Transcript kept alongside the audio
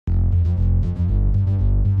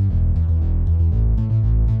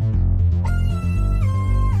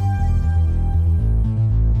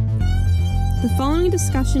following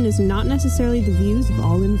discussion is not necessarily the views of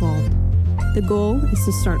all involved. The goal is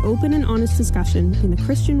to start open and honest discussion in the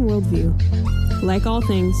Christian worldview. Like all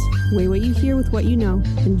things, weigh what you hear with what you know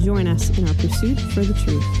and join us in our pursuit for the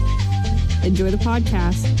truth. Enjoy the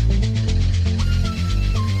podcast.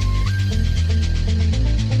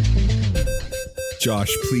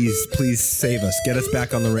 Josh, please save us. Get us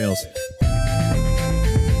back on the rails.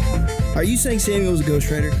 Are you saying Samuel was a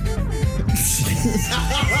ghostwriter?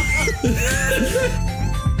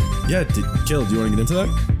 Yeah, Jill, do you want to get into that?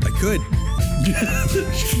 I could.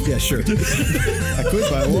 Yeah, sure. I could,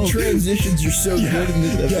 but I The won't. transitions are so good in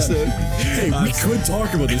this episode. Hey, we could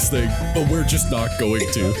talk about this thing, but we're just not going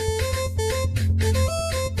to.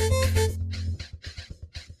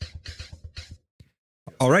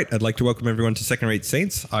 All right, I'd like to welcome everyone to Second Rate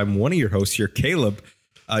Saints. I'm one of your hosts here, Caleb.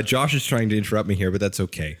 Josh is trying to interrupt me here, but that's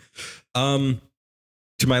okay. To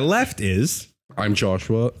my left is... I'm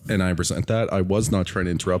Joshua, and I present that. I was not trying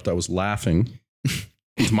to interrupt. I was laughing.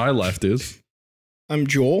 To my left is... I'm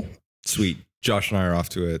Joel. Sweet. Josh and I are off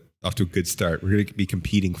to a good start. We're going to be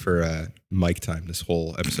competing for mic time this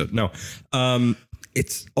whole episode. No,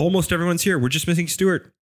 it's almost everyone's here. We're just missing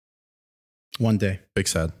Stuart. One day. Big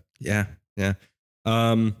sad. Yeah.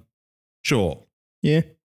 Joel. Yeah.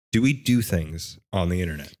 Do we do things on the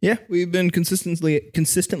internet? Yeah, we've been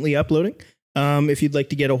consistently uploading. If you'd like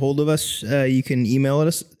to get a hold of us, you can email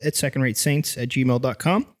us at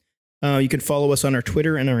secondratesaints@gmail.com. You can follow us on our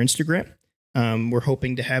Twitter and our Instagram. We're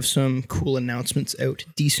hoping to have some cool announcements out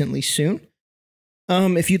decently soon.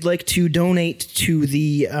 If you'd like to donate to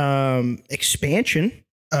the expansion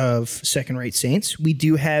of Second Rate Saints, we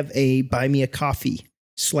do have a Buy Me a Coffee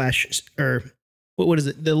what is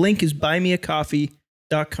it? The link is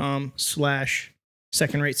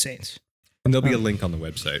buymeacoffee.com/Second Rate Saints. And there'll be a link on the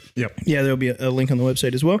website. Yep. Yeah, there'll be a link on the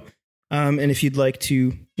website as well. And if you'd like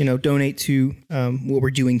to, donate to what we're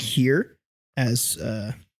doing here as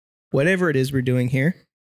whatever it is we're doing here,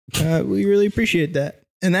 we really appreciate that.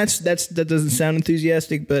 And that doesn't sound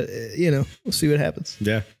enthusiastic, but we'll see what happens.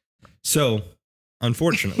 Yeah. So,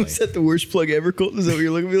 unfortunately, Was that the worst plug ever, Colton? Is that what you're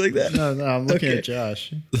looking at me like that? No, I'm looking Okay. at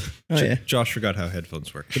Josh. Oh, yeah. Josh forgot how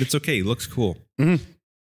headphones work, but it's okay. He looks cool.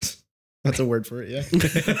 That's a word for it, yeah.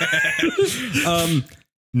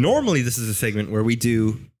 Normally, this is a segment where we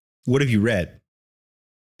do what have you read?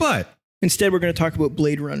 But Instead, we're going to talk about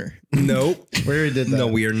Blade Runner. no, We already did that. no,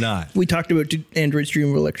 we are not. We talked about Android's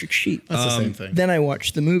Dream of Electric Sheep. That's the same thing. Then I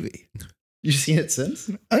watched the movie. You've seen it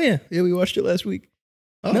since? Oh, yeah. Yeah, we watched it last week.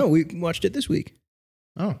 Oh. No, we watched it this week.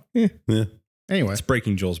 Oh. Yeah. Anyway. It's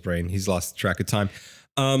breaking Joel's brain. He's lost track of time.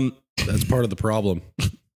 That's part of the problem.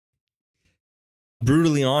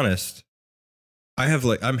 Brutally honest,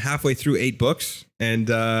 I'm halfway through 8 books,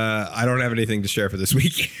 and I don't have anything to share for this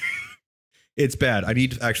week. It's bad. I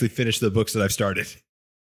need to actually finish the books that I've started.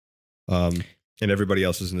 And everybody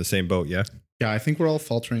else is in the same boat, yeah? Yeah, I think we're all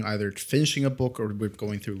faltering either finishing a book or we're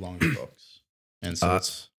going through longer books. And so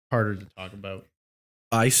it's harder to talk about.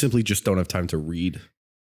 I simply just don't have time to read.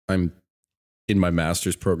 I'm in my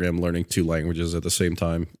master's program learning 2 languages at the same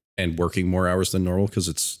time and working more hours than normal because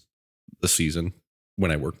it's the season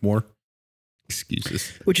when I work more.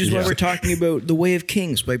 Excuses. Which is why we're talking about The Way of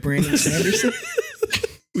Kings by Brandon Sanderson.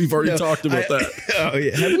 We've already talked about that. Oh,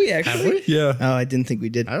 yeah. Have we actually? Yeah. Oh, I didn't think we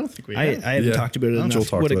did. I don't think we I have. haven't talked about it Joel enough.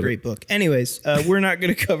 talked What a about great book. Anyways, we're not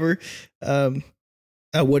going to cover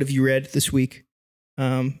what have you read this week.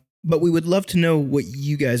 But we would love to know what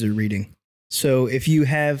you guys are reading. So if you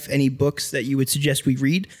have any books that you would suggest we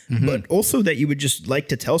read, but also that you would just like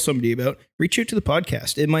to tell somebody about, reach out to the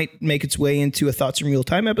podcast. It might make its way into a Thoughts in Real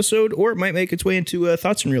Time episode, or it might make its way into a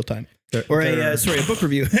Thoughts in Real Time. A book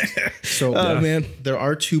review. So, man. There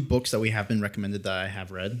are 2 books that we have been recommended that I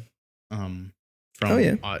have read from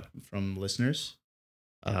listeners.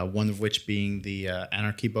 One of which being the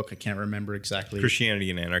Anarchy book. I can't remember exactly. Christianity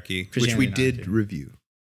and Anarchy, Christianity which we and did Anarchy. review.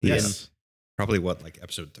 Yes. Probably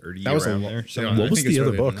episode 30 That was around a there. So What was the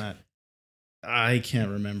other book? I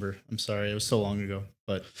can't remember. I'm sorry. It was so long ago.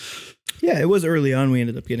 But Yeah, it was early on. We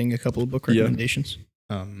ended up getting a couple of book recommendations.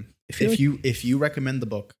 if you recommend the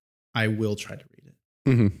book, I will try to read it.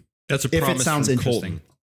 Mm-hmm. That's a If promise it sounds from interesting.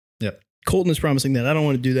 Colton. Colton is promising that. I don't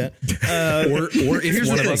want to do that. Or if Here's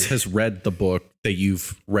one the of thing. us has read the book that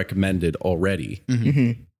you've recommended already,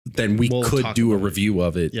 then we We'll could talk do a about it. review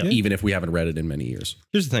of it, Yeah. even if we haven't read it in many years.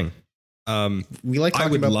 Here's the thing. We like I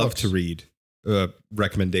talking would about love books. to read book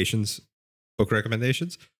recommendations,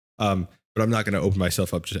 but I'm not going to open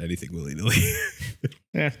myself up to anything willy-nilly.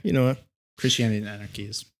 Yeah, you know what? Christianity and Anarchy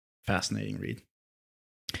is a fascinating read.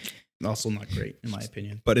 Also not great, in my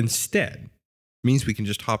opinion. But instead, means we can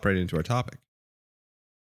just hop right into our topic.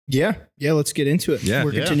 Yeah. Let's get into it. Yeah.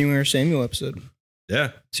 We're continuing our Samuel episode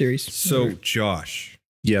Yeah. series. So, Josh,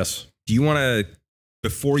 Yes. do you want to,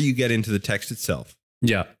 before you get into the text itself,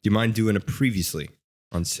 Yeah. do you mind doing a previously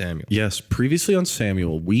on Samuel? Yes. Previously on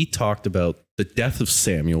Samuel, we talked about the death of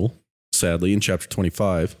Samuel, sadly, in chapter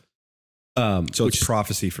 25. So Which it's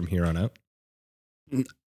prophecy from here on out.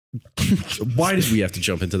 Why did we have to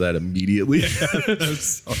jump into that immediately? I'm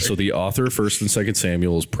sorry. So the author of 1st and 2nd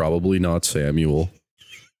Samuel is probably not Samuel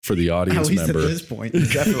for the At audience least member. at this point,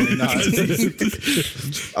 definitely not.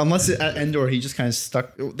 Unless at Endor, he just kind of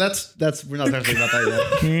stuck. That's we're not talking about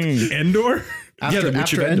that yet. Endor? After, the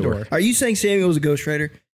Witch after of Endor. Endor. Are you saying Samuel was a ghostwriter?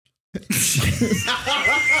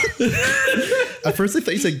 At first, I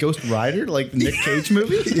thought you said Ghost Rider, like the Nick Cage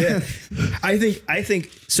movie. Yeah. I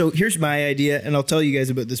think so. Here's my idea, and I'll tell you guys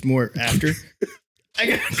about this more after. I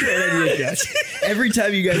got a great idea, guys. Every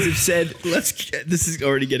time you guys have said, this is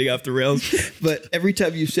already getting off the rails, but every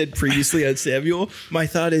time you've said previously on Samuel, my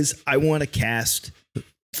thought is I want to cast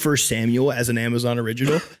First Samuel as an Amazon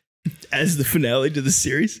original as the finale to the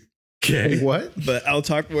series. Okay. What? But I'll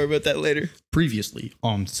talk more about that later. Previously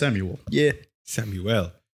on Samuel. Yeah.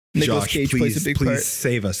 Samuel. Nicolas Josh, Cage please, plays a big please part.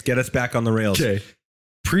 save us. Get us back on the rails. Okay.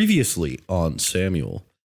 Previously on Samuel,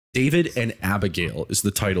 David and Abigail is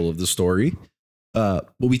the title of the story. What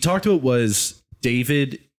we talked about was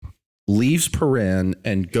David leaves Paran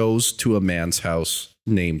and goes to a man's house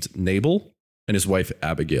named Nabal and his wife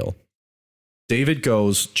Abigail. David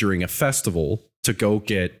goes during a festival to go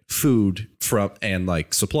get food from and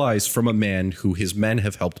like supplies from a man who his men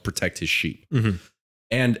have helped protect his sheep. Mhm.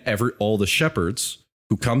 And all the shepherds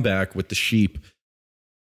who come back with the sheep,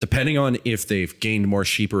 depending on if they've gained more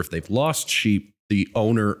sheep or if they've lost sheep, the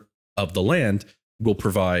owner of the land will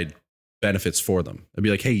provide benefits for them. It'd be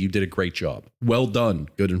like, hey, you did a great job. Well done,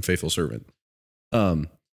 good and faithful servant. And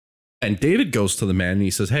David goes to the man and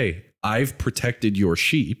he says, hey, I've protected your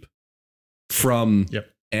sheep from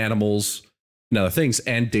animals and other things.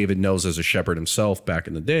 And David knows as a shepherd himself back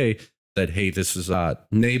in the day that, hey, this is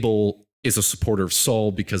Nabal is a supporter of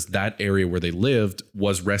Saul because that area where they lived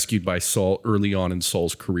was rescued by Saul early on in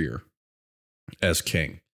Saul's career as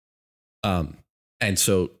king. And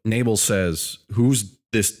so Nabal says, who's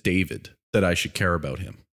this David that I should care about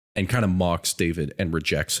him? And kind of mocks David and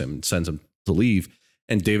rejects him and sends him to leave.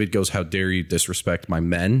 And David goes, how dare you disrespect my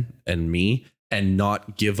men and me and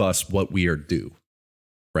not give us what we are due,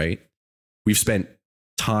 right? We've spent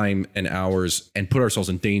time and hours and put ourselves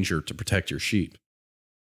in danger to protect your sheep.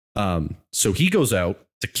 So he goes out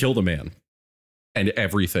to kill the man and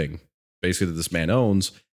everything basically that this man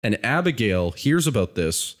owns. And Abigail hears about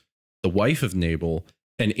this, the wife of Nabal,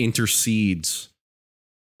 and intercedes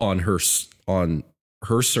on her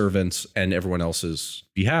servants and everyone else's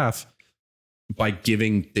behalf by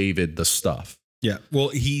giving David the stuff. Yeah. Well,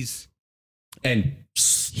 he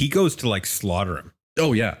goes to like slaughter him.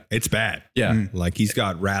 Oh yeah. It's bad. Yeah. Like he's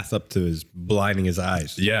got wrath up to his blinding his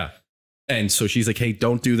eyes. Yeah. And so she's like, hey,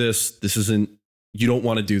 don't do this. You don't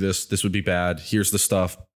want to do this. This would be bad. Here's the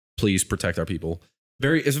stuff. Please protect our people.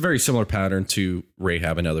 It's a very similar pattern to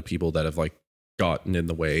Rahab and other people that have like gotten in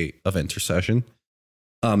the way of intercession.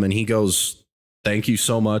 And he goes, thank you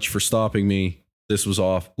so much for stopping me. This was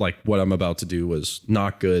off. Like what I'm about to do was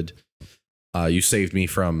not good. You saved me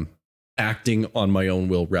from acting on my own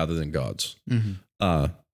will rather than God's. Mm-hmm.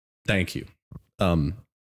 Thank you.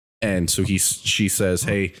 And so she says,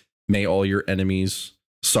 hey, may all your enemies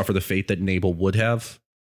suffer the fate that Nabal would have.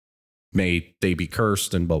 May they be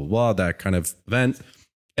cursed and blah, blah, blah, that kind of event.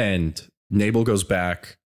 And Nabal goes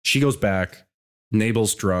back. She goes back.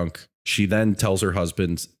 Nabal's drunk. She then tells her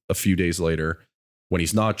husband a few days later, when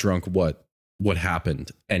he's not drunk, what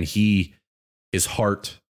happened. And his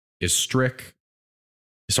heart is stricken.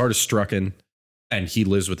 His heart is strucken. And he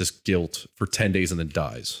lives with this guilt for 10 days and then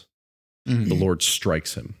dies. Mm-hmm. The Lord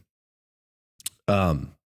strikes him.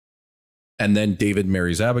 And then David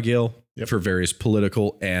marries Abigail for various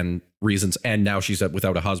political and reasons. And now she's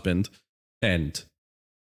without a husband. And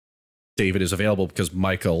David is available because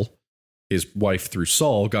Michal, his wife through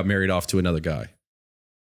Saul, got married off to another guy.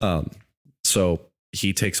 So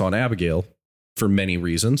he takes on Abigail for many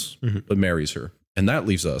reasons, but marries her. And that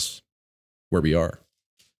leaves us where we are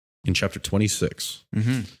in chapter 26.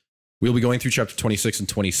 Mm-hmm. We'll be going through chapter 26 and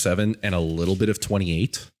 27 and a little bit of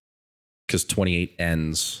 28 because 28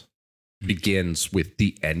 begins with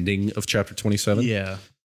the ending of chapter 27. Yeah.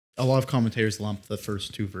 A lot of commentators lump the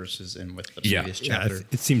first two verses in with the previous chapter.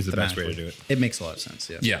 It seems the best way to do it. It makes a lot of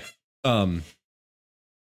sense. Yeah.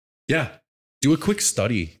 Yeah. Do a quick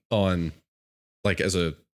study on, like, as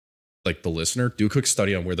a like the listener, do a quick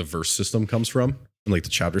study on where the verse system comes from and like the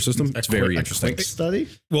chapter system. It's very interesting. Quick study.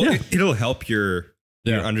 Well, Yeah. it'll help your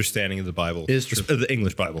Yeah. understanding of the Bible. Is true. The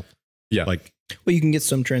English Bible. Yeah. Like, Well, you can get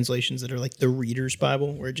some translations that are like the Reader's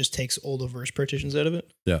Bible, where it just takes all the verse partitions out of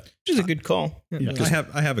it. Yeah. Which is a good call. Yeah.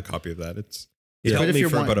 I have a copy of that. It Yeah. But helped if me you're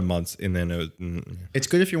for want- about a month, and then it was, It's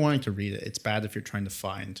good if you're wanting to read it. It's bad if you're trying to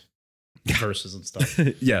find verses and stuff.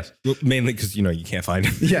 Yes. well, mainly because you can't find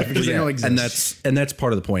them. Yeah, because they don't exist. And that's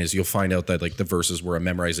part of the point is you'll find out that like the verses were a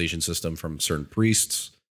memorization system from certain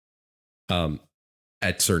priests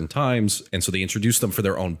at certain times. And so they introduced them for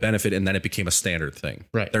their own benefit, and then it became a standard thing.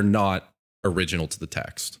 Right. They're not original to the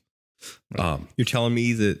text. You're telling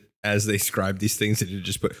me that as they scribed these things, they did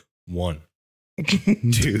just put 1,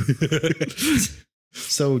 2.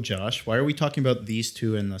 So, Josh, why are we talking about these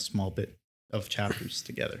two in a small bit of chapters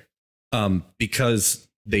together? Because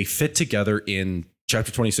they fit together in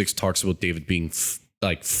chapter 26 talks about David being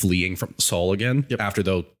fleeing from Saul again after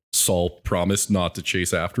though Saul promised not to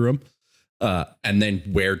chase after him. And then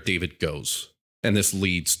where David goes. And this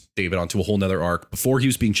leads David onto a whole nother arc. Before he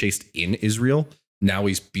was being chased in Israel, now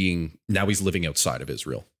he's living outside of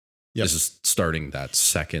Israel. Yep. This is starting that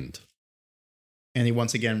second. And he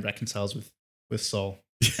once again reconciles with Saul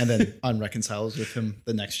and then unreconciles with him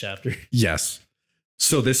the next chapter. Yes.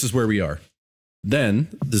 So this is where we are. Then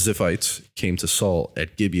the Ziphites came to Saul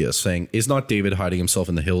at Gibeah, saying, "Is not David hiding himself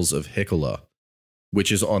in the hills of Hiklah,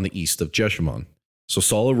 which is on the east of Jeshimon?" So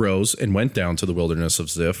Saul arose and went down to the wilderness of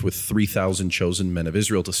Ziph with 3,000 chosen men of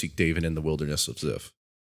Israel to seek David in the wilderness of Ziph.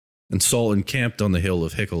 And Saul encamped on the hill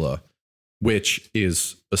of Hiklah, which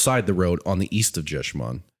is beside the road on the east of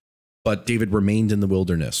Jeshimon. But David remained in the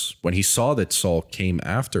wilderness. When he saw that Saul came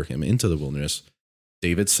after him into the wilderness,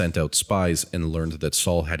 David sent out spies and learned that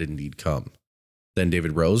Saul had indeed come. Then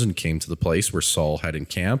David rose and came to the place where Saul had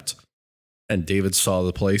encamped. And David saw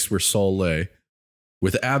the place where Saul lay,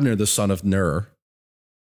 with Abner the son of Ner,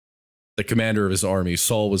 the commander of his army.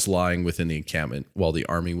 Saul was lying within the encampment while the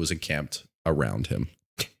army was encamped around him.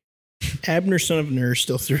 Abner, son of Ner,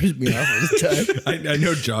 still throws me off all the time. I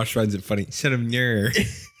know Josh finds it funny. Son of Ner.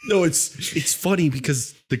 No, it's funny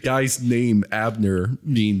because the guy's name Abner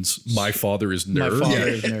means my father is Ner. My father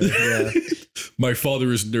is nerd. Yeah. My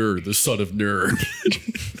father is Ner, the son of Ner.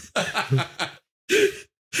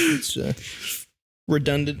 It's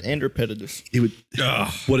redundant and repetitive. It would.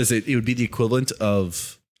 What is it? It would be the equivalent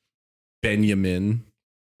of Benjamin,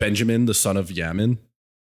 the son of Yamin.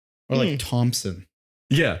 Or like Thompson.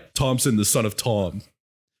 Yeah, Thompson, the son of Tom.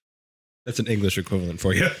 That's an English equivalent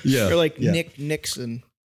for you. Yeah, Or like Nick Nixon.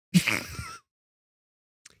 It's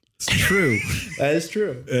true. That is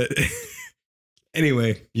true.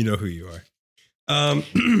 Anyway, you know who you are.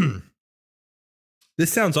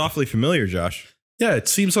 This sounds awfully familiar, Josh. yeah. It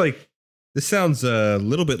seems like This sounds a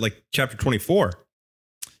little bit like chapter 24.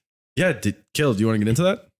 yeah. Kill. Do you want to get into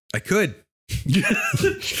that? I could.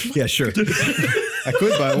 Yeah, sure. I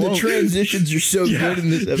could, but I The won't. transitions are so good in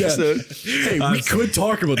this episode. Hey, we could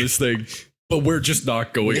talk about this thing, but we're just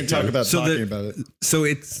not going We can talk about So talking about it. So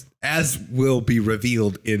it's, as will be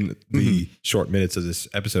revealed in the short minutes of this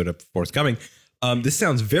episode of forthcoming, this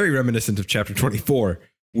sounds very reminiscent of chapter 24,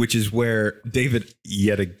 which is where David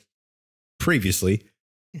previously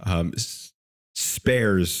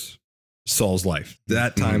spares Saul's life.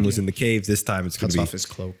 That time was in the cave. This time it's going Cuts to be off his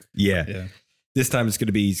cloak. yeah. Yeah. This time it's going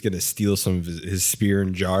to be he's going to steal some of his spear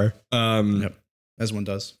and jar. Yep. As one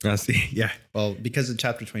does. Yeah. Well, because in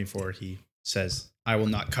chapter 24, he says, I will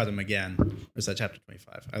not cut him again. Or is that chapter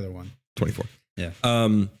 25? Either one. 24. Yeah.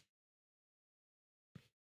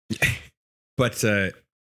 But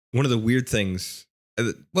one of the weird things,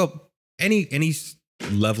 any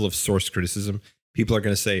level of source criticism, people are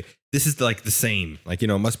going to say this is like the same, like, it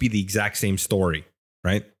must be the exact same story,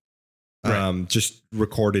 right? Just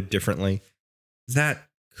recorded differently. That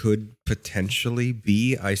could potentially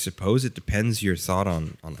be, I suppose. It depends your thought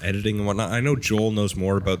on editing and whatnot. I know Joel knows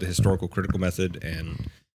more about the historical critical method and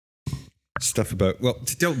stuff about, well,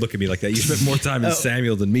 don't look at me like that. You spent more time in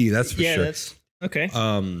Samuel than me, that's for sure. That's okay.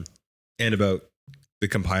 And about the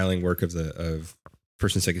compiling work of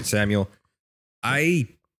First and Second Samuel. From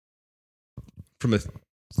a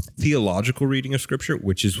theological reading of Scripture,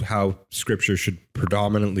 which is how Scripture should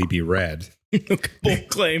predominantly be read. Bold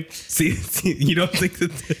claim. See, you don't think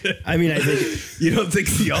that? I mean, I think You don't think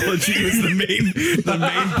theology was the main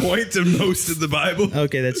point of most of the Bible,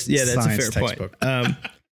 okay. That's a Science fair textbook. point.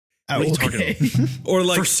 What are you talking okay. or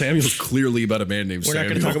like First Samuel's clearly about a man named We're not Samuel.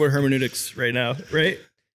 going to talk about hermeneutics right now, right?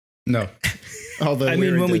 No. Although I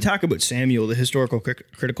mean, when we talk about Samuel, the historical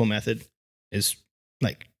critical method is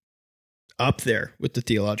like up there with the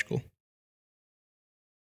theological.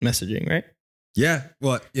 messaging, right? Yeah.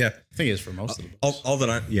 Well, yeah. I think it is for most of the books. All that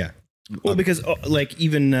I, yeah. Well, because like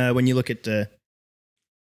even when you look at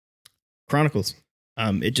Chronicles,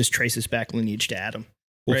 it just traces back lineage to Adam.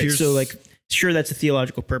 Well, Right? So like, sure, that's a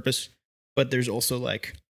theological purpose, but there's also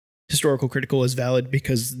like historical critical is valid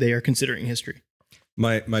because they are considering history.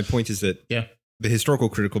 My point is that Yeah. the historical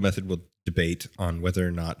critical method will debate on whether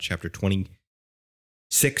or not chapter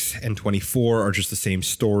 26 and 24 are just the same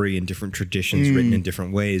story in different traditions written in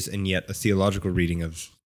different ways, and yet a theological reading of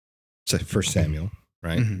First Samuel,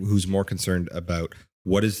 right, who's more concerned about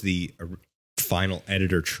what is the final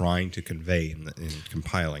editor trying to convey in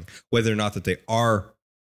compiling, whether or not that they are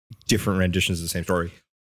different renditions of the same story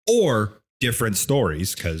or different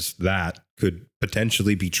stories, because that could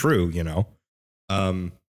potentially be true, you know.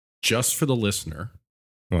 Just for the listener,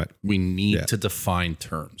 What? we need Yeah. to define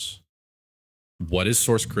terms. What is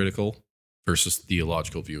source critical versus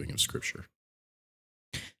theological viewing of scripture?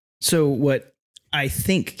 So what I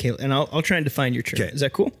think, Caleb, and I'll try and define your term. Okay. Is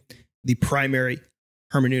that cool? The primary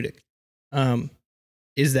hermeneutic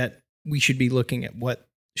is that we should be looking at what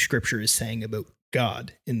Scripture is saying about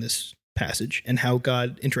God in this passage and how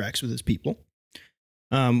God interacts with His people.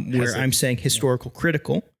 Where I'm saying historical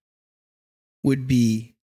critical would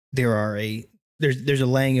be there's a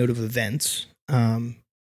laying out of events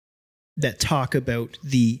that talk about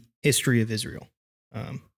the history of Israel.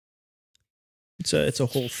 It's a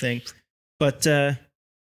whole thing. But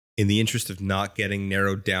In the interest of not getting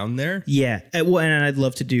narrowed down there, yeah, well, and I'd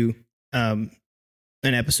love to do an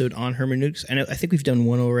episode on hermeneutics. I think we've done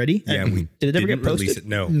one already. yeah, we Did it ever didn't get posted? release it.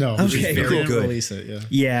 No, No, Okay, we cool. didn't Good. release it. Yeah.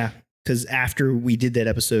 Yeah, because after we did that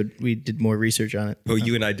episode, we did more research on it. Well,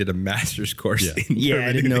 you and I did a master's course. Yeah. in Yeah,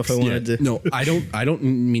 I didn't know if I hermeneutics. wanted to. No, I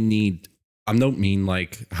don't mean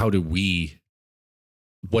like,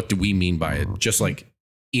 what do we mean by it? Just like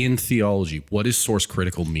in theology, what does source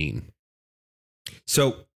critical mean?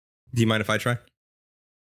 So, do you mind if I try?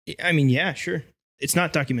 I mean, yeah, sure. It's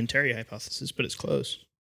not documentary hypothesis, but it's close.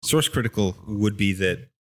 Source critical would be that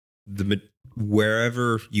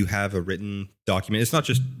wherever you have a written document, it's not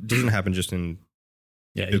just doesn't happen just in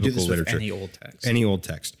Yeah, you do biblical this with literature. any old text. any old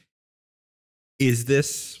text. Is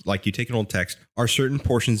this like you take an old text? Are certain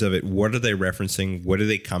portions of it? What are they referencing? Where do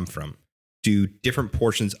they come from? Do different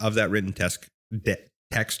portions of that written text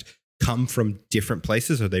come from different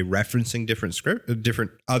places? Are they referencing different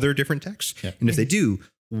different texts? Yeah. And if they do,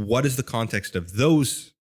 what is the context of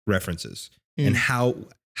those references? And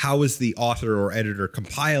how is the author or editor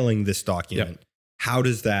compiling this document? How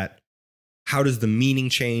does the meaning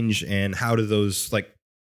change, and how do those, like,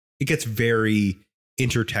 it gets very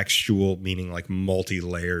intertextual, meaning like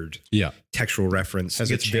multi-layered textual reference. Has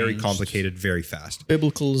It it gets very changed? complicated very fast.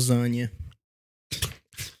 Biblical lasagna.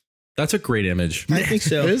 That's a great image. I think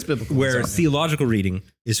so. It is biblical. Where Sorry. theological reading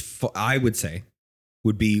is, I would say,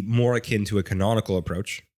 would be more akin to a canonical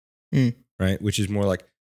approach, right? Which is more like,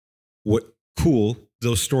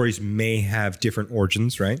 those stories may have different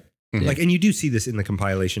origins, right? Mhm. Like, and you do see this in the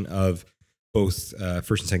compilation of both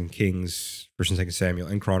First and Second Kings, First and Second Samuel,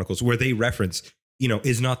 and Chronicles, where they reference,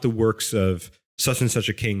 is not the works of such and such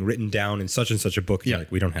a king written down in such and such a book. Yeah.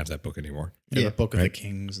 Like, we don't have that book anymore. Yeah, the book of the Right.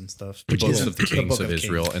 kings and stuff. The books Yeah. of the kings book of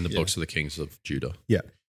Israel Kings. and the Yeah. books of the kings of Judah.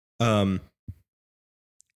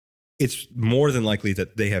 It's more than likely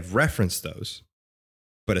that they have referenced those,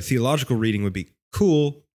 but a theological reading would be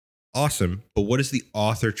cool, awesome. But what is the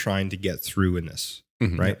author trying to get through in this?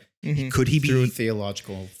 Mhm. Right? Mhm. Could he be through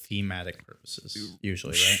theological thematic purposes,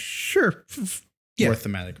 usually, right? Sure. Yeah. Or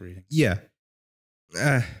thematic reading. Yeah.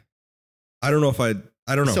 I don't know if I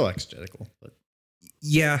don't know. Still exegetical, but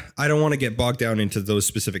Yeah, I don't want to get bogged down into those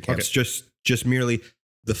specific camps. Just merely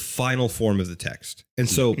the final form of the text. And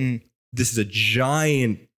so this is a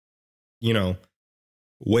giant,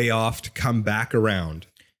 way off to come back around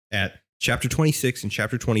at chapter 26 and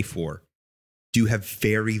chapter 24 do have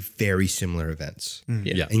very, very similar events.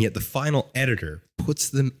 Yeah. And yet the final editor puts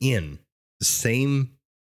them in the same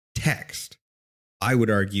text, I would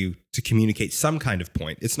argue, to communicate some kind of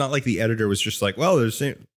point. It's not like the editor was just like, well, there's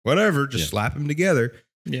whatever, just slap them together.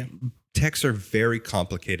 Yeah. Texts are very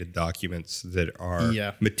complicated documents that are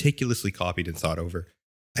Yeah. meticulously copied and thought over.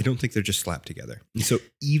 I don't think they're just slapped together. And so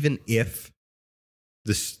even if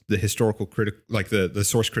the historical critic, like the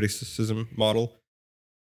source criticism model,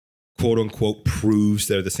 quote unquote, proves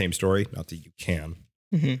they're the same story, not that you can,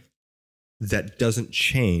 that doesn't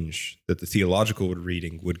change that the theological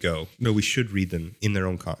reading would go, no, we should read them in their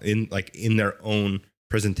own in their own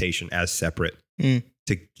presentation as separate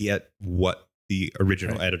to get what the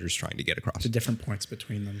original editor's trying to get across. The different points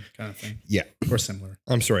between them, kind of thing. Yeah. Or similar.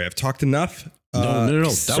 I'm sorry, I've talked enough. No.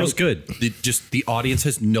 That was good. The audience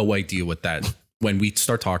has no idea what that, when we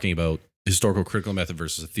start talking about historical critical method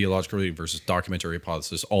versus theological reading versus documentary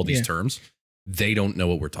hypothesis, all these terms, they don't know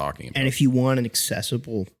what we're talking about. And if you want an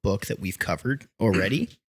accessible book that we've covered already,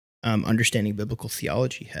 Understanding Biblical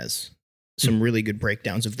Theology has some really good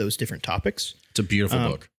breakdowns of those different topics. It's a beautiful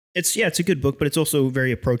book. It's a good book, but it's also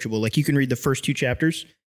very approachable. Like you can read the first 2 chapters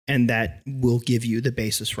and that will give you the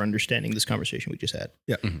basis for understanding this conversation we just had.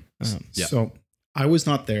 Yeah. So I was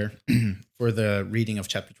not there for the reading of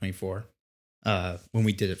chapter 24 when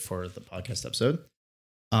we did it for the podcast episode.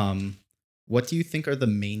 What do you think are the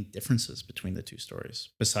main differences between the 2 stories?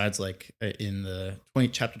 Besides, like in the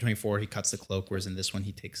chapter 24, he cuts the cloak, whereas in this one,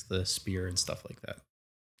 he takes the spear and stuff like that.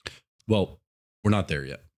 Well, we're not there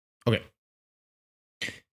yet. Okay.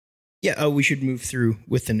 Yeah, we should move through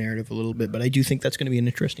with the narrative a little bit, but I do think that's going to be an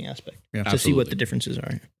interesting aspect to see what the differences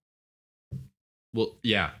are. Well,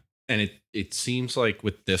 yeah. And it seems like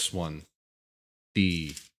with this one,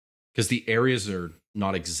 because the areas are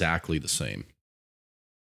not exactly the same.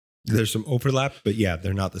 There's some overlap, but yeah,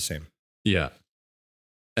 they're not the same. Yeah.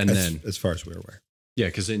 And as far as we're aware. Yeah,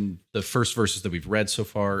 because in the first verses that we've read so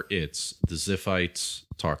far, it's the Ziphites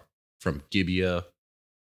talk from Gibeah.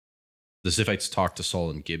 The Ziphites talk to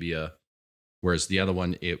Saul in Gibeah, whereas the other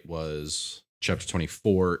one, it was chapter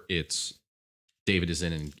 24. It's David is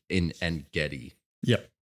in En Gedi. Yeah.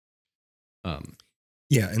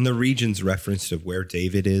 Yeah, and the region's reference of where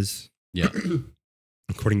David is. Yeah.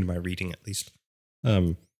 According to my reading, at least.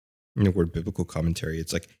 Word biblical commentary.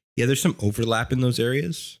 It's like, yeah, there's some overlap in those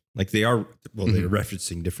areas. Like they are, they're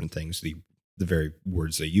referencing different things. The very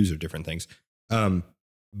words they use are different things.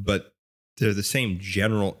 But they're the same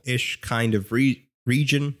general-ish kind of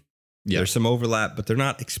region. Yeah. There's some overlap, but they're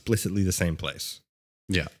not explicitly the same place.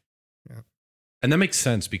 Yeah. And that makes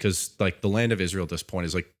sense because like the land of Israel at this point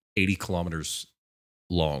is like 80 kilometers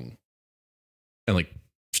long and like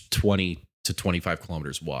 20 to 25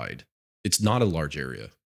 kilometers wide. It's not a large area.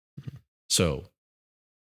 So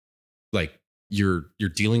like you're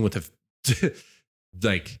dealing with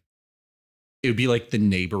like it would be like the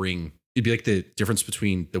neighboring, it'd be like the difference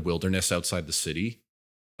between the wilderness outside the city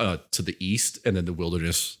to the east and then the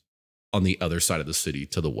wilderness on the other side of the city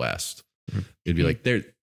to the west. Mm-hmm. It'd be like they're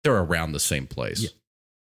around the same place.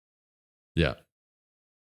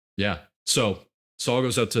 Yeah. So Saul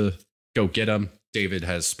goes out to go get him. David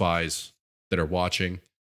has spies that are watching.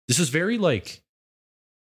 This is very like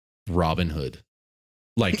Robin Hood,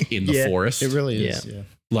 like in the forest. It really is. Yeah.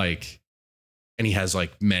 Like, and he has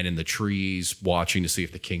like men in the trees watching to see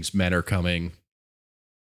if the king's men are coming,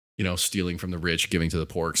 stealing from the rich, giving to the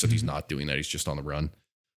poor, except he's not doing that. He's just on the run.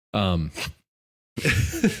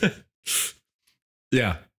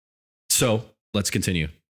 Yeah. So let's continue.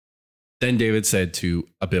 Then David said to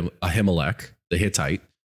Ahimelech, the Hittite,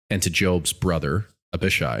 and to Job's brother,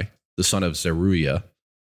 Abishai, the son of Zeruiah,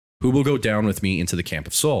 who will go down with me into the camp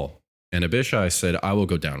of Saul? And Abishai said, I will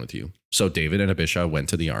go down with you. So David and Abishai went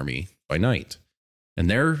to the army by night. And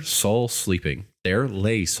there lay Saul sleeping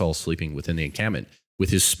within the encampment,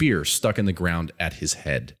 with his spear stuck in the ground at his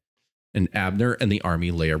head. And Abner and the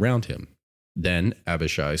army lay around him. Then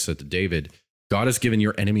Abishai said to David, God has given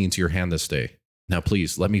your enemy into your hand this day. Now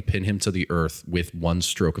please let me pin him to the earth with one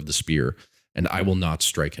stroke of the spear, and I will not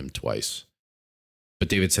strike him twice. But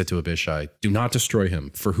David said to Abishai, do not destroy him,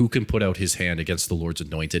 for who can put out his hand against the Lord's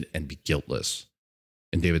anointed and be guiltless?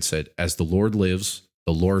 And David said, as the Lord lives,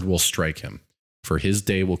 the Lord will strike him, for his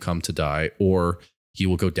day will come to die, or he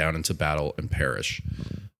will go down into battle and perish.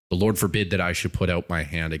 The Lord forbid that I should put out my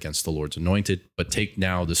hand against the Lord's anointed, but take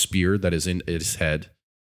now the spear that is in his head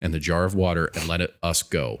and the jar of water, and let us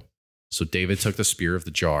go. So David took the spear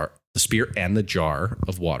and the jar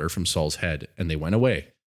of water from Saul's head, and they went away.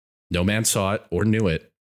 No man saw it or knew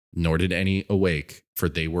it, nor did any awake, for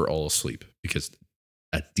they were all asleep, because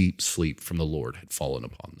a deep sleep from the Lord had fallen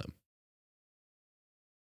upon them.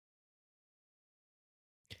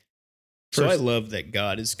 So I love that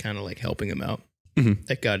God is kind of like helping him out. Mm-hmm.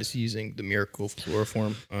 That God is using the miracle of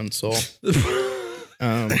chloroform on Saul.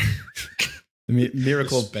 The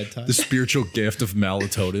miracle of bedtime. The spiritual gift of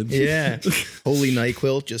melatonin. Yeah. Holy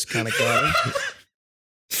NyQuil just kind of got him.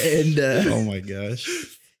 And oh my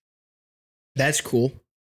gosh. That's cool.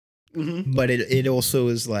 Mm-hmm. But it also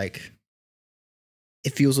is like,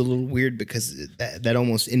 it feels a little weird because that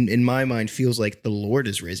almost in my mind feels like the Lord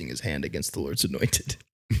is raising his hand against the Lord's anointed.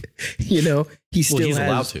 He's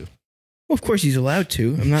allowed to. Well, of course he's allowed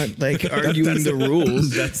to. I'm not like arguing the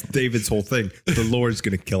rules. That's David's whole thing. The Lord's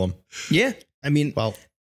going to kill him. Yeah. I mean, well,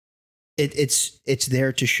 it's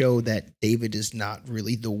there to show that David is not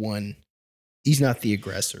really the one. He's not the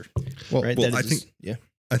aggressor. Well, right?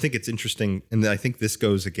 I think it's interesting, and I think this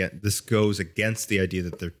goes against the idea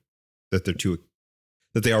that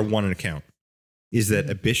they are one in account. Is that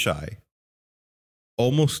Abishai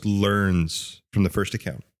almost learns from the first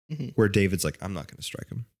account, where David's like, I'm not going to strike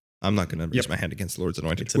him. I'm not going to raise my hand against the Lord's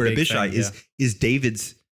anointed. Where Abishai is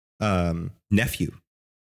David's nephew.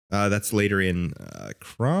 That's later in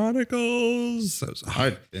Chronicles.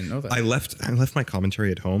 I didn't know that. I left my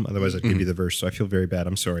commentary at home. Otherwise, I'd give you the verse. So I feel very bad.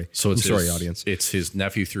 I'm sorry. So it's sorry, audience. It's his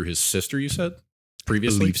nephew through his sister. You said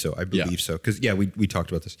previously. I believe so. Because we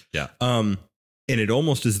talked about this. Yeah. And it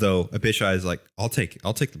almost as though Abishai is like, I'll take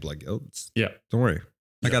the blood guilt. Yeah. Don't worry.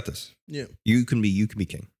 I got this. Yeah. You can be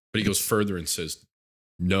king. But he goes further and says,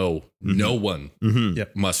 no one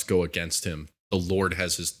must go against him. The Lord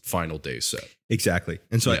has his final day set. Exactly.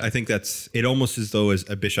 And so I think that's it, almost as though as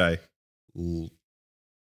Abishai,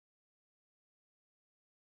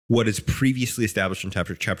 what is previously established in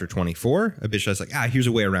chapter 24, Abishai's like, here's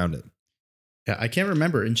a way around it. Yeah, I can't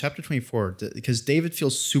remember in chapter 24 because David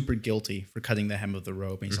feels super guilty for cutting the hem of the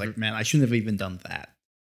robe. And he's like, man, I shouldn't have even done that.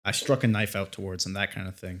 I struck a knife out towards him, that kind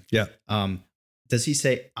of thing. Yeah. Does he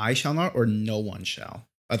say, I shall not, or no one shall,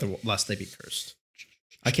 lest they be cursed?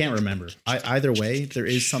 I can't remember. Either way, there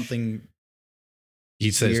is something.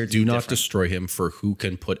 He says, do not destroy him, for who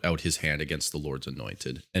can put out his hand against the Lord's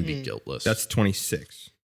anointed and be guiltless? That's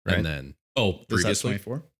 26. Right? And then, previously?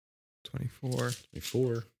 24?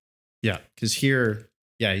 24. Yeah, because here,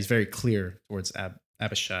 he's very clear towards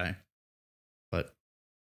Abishai. But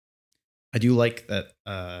I do like that.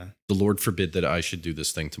 The Lord forbid that I should do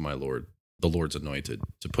this thing to my Lord, the Lord's anointed,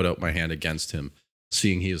 to put out my hand against him,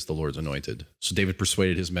 seeing he is the Lord's anointed. So David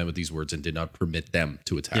persuaded his men with these words and did not permit them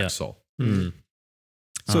to attack Saul.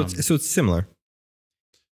 So it's similar.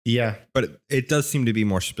 Yeah. But it does seem to be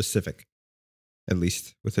more specific, at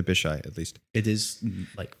least with Abishai, at least. It is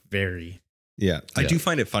like very. Yeah. I do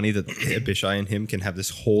find it funny that Abishai and him can have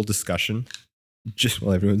this whole discussion just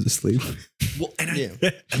while everyone's asleep. Well, and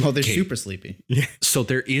they're super sleepy. Yeah. So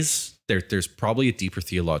there's probably a deeper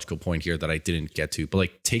theological point here that I didn't get to, but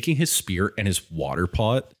like taking his spear and his water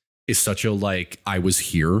pot is such a like I was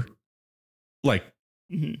here like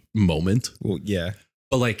moment. Well, yeah.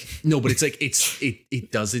 But like no, but it's like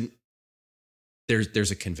it doesn't.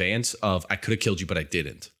 There's a conveyance of I could have killed you, but I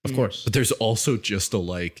didn't. Of course. But there's also just a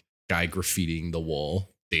like guy graffitiing the wall.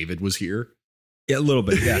 David was here. Yeah, a little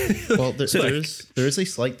bit. Yeah. Well, there is a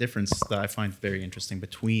slight difference that I find very interesting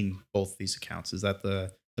between both these accounts. Is that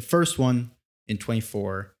the first one in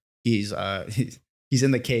 24, he's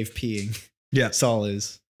in the cave peeing. Yeah, Saul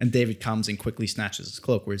is, and David comes and quickly snatches his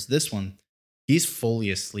cloak. Whereas this one, he's fully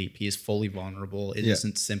asleep. He is fully vulnerable. It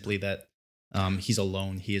isn't simply that he's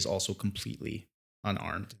alone. He is also completely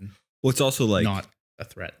unarmed. Well, it's also like not a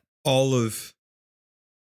threat. All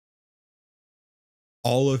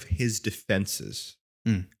of his defenses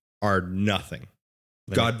are nothing.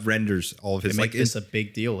 God renders all of his. They make this a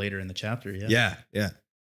big deal later in the chapter. Yeah.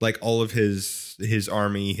 Like all of his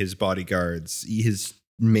army, his bodyguards, his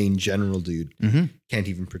main general dude can't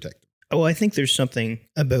even protect him. Oh, I think there's something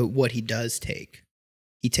about what he does take.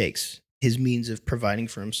 He takes his means of providing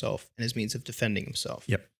for himself and his means of defending himself.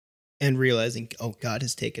 Yep. And realizing, God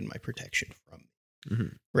has taken my protection from me.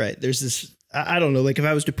 Right. There's this. I don't know. Like if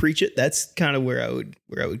I was to preach it, that's kind of where I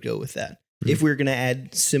would go with that. If we were going to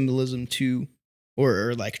add symbolism to,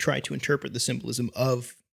 or like try to interpret the symbolism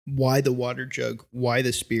of why the water jug, why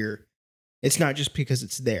the spear, it's not just because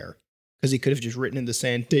it's there. Because he could have just written in the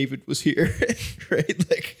sand, David was here, right?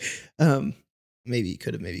 Like, maybe he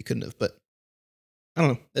could have, maybe he couldn't have. But I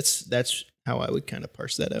don't know. That's how I would kind of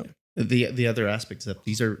parse that out. The other aspects of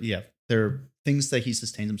these are they're things that he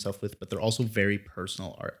sustains himself with, but they're also very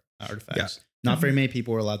personal artifacts. Yeah. Not very many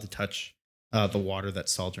people were allowed to touch the water that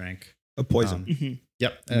Saul drank. A poison.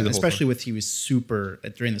 Yep. Especially he was super,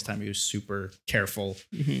 during this time, he was super careful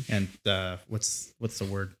and what's the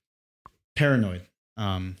word? Paranoid.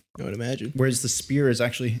 I would imagine. Whereas the spear is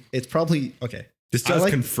actually, it's probably, okay. This does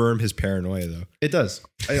confirm his paranoia though. It does.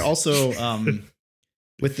 I also,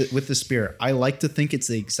 with the spear, I like to think it's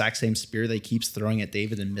the exact same spear that he keeps throwing at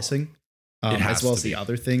David and missing. As well as the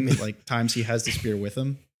other thing, like times he has the spear with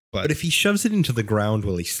him. But if he shoves it into the ground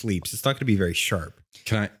while he sleeps, it's not going to be very sharp.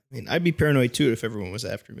 I mean, I'd be paranoid too if everyone was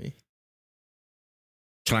after me.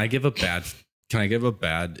 Can I give a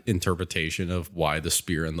bad interpretation of why the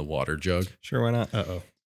spear and the water jug? Sure, why not?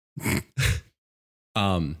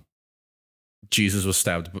 Jesus was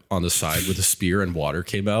stabbed on the side with a spear and water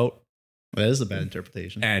came out. That is a bad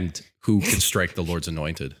interpretation. And who can strike the Lord's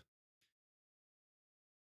anointed?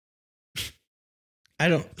 I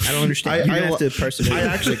don't understand. You have to parse it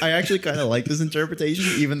out. I actually kind of like this interpretation,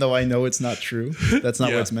 even though I know it's not true. That's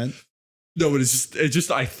not what it's meant. No, but it's just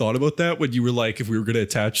I thought about that when you were like, if we were going to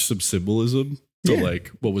attach some symbolism to like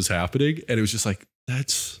what was happening, and it was just like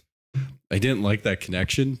I didn't like that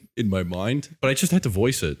connection in my mind, but I just had to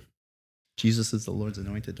voice it. Jesus is the Lord's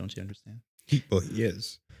anointed. Don't you understand? Well, he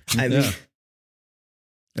is. I mean,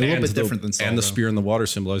 A little bit different than Saul. And the though. spear in the water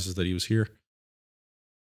symbolizes that he was here.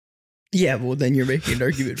 yeah, well, then you're making an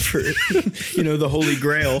argument for, the Holy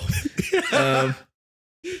Grail.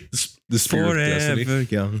 The spear of destiny. Forever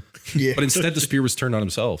young. Yeah. But instead, the spear was turned on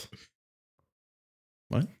himself.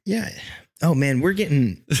 What? Yeah. Oh, man, we're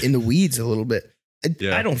getting in the weeds a little bit.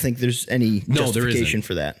 Yeah. I don't think there's any No, there justification isn't.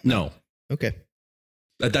 for that. No. Okay.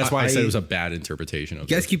 That's why I said it was a bad interpretation of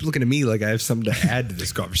You guys keep looking at me like I have something to add to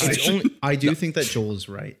this conversation. I do think that Joel is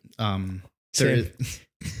right. Same.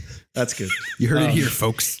 That's good. You heard it here,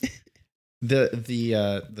 folks.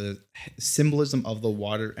 The symbolism of the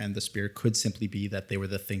water and the spear could simply be that they were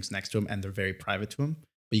the things next to him and they're very private to him.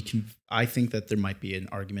 But I think that there might be an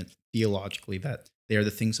argument theologically that they are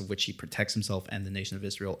the things of which he protects himself and the nation of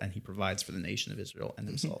Israel, and he provides for the nation of Israel and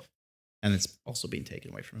himself. And it's also being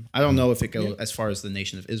taken away from him. I don't know if it goes as far as the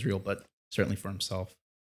nation of Israel, but certainly for himself.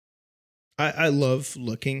 I love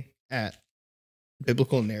looking at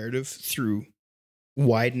biblical narrative through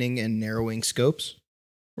widening and narrowing scopes,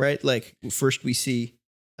 right? Like first we see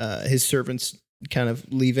his servants kind of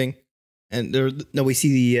leaving, and we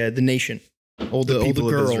see the nation, all the people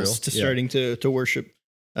of girls Israel. starting to worship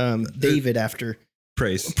David after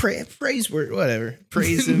Praise. praise word, whatever.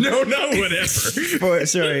 Praise him. No, whatever.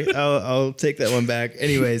 Sorry, I'll take that one back.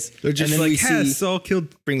 Anyways, They're just and then like, we see Saul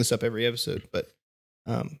killed. bring this up every episode, but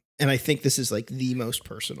and I think this is like the most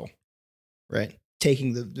personal, right?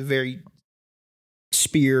 Taking the very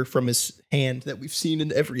spear from his hand that we've seen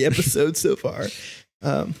in every episode so far.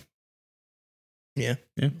 Yeah,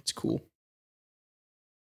 it's cool.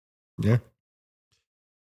 Yeah.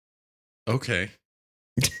 Okay.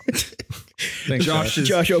 Thanks,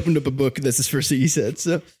 Josh opened up a book. That's his first thing he said.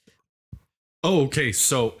 So Oh, okay.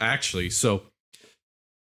 So actually,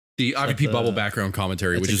 the IVP Bubble background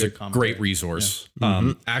commentary, that's which is a good commentary. great resource,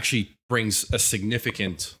 Yeah. actually brings a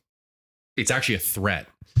significant, it's actually a threat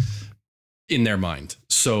in their mind.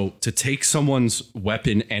 So to take someone's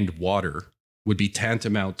weapon and water would be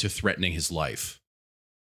tantamount to threatening his life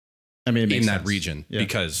I mean, it makes in that sense. region Yeah.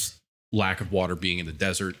 because lack of water being in the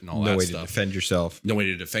desert and all No that way to stuff. defend yourself. No way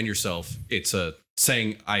to defend yourself. It's a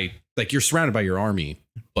saying you're surrounded by your army,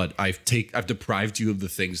 but I've deprived you of the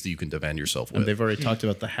things that you can defend yourself And with. they've already talked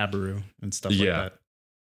about the Habaru and stuff Yeah. like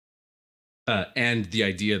that. And the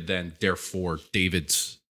idea then, therefore, David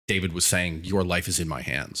was saying, your life is in my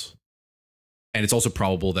hands. And it's also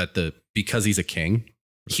probable that because he's a king,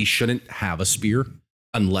 he shouldn't have a spear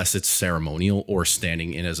unless it's ceremonial or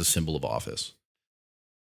standing in as a symbol of office.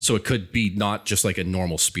 So it could be not just like a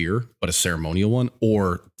normal spear, but a ceremonial one,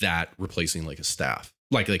 or that replacing like a staff,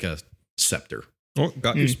 like a scepter. Oh,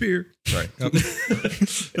 got your spear. Right.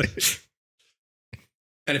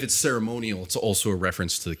 And if it's ceremonial, it's also a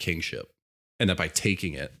reference to the kingship. And that by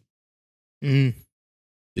taking it, mm.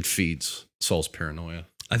 it feeds Saul's paranoia.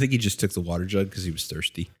 I think he just took the water jug because he was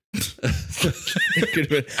thirsty.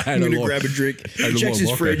 I'm going to grab a drink. He checks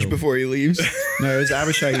his fridge before he leaves. No, it was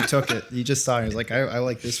Abishai who took it. He just saw it. He was like, I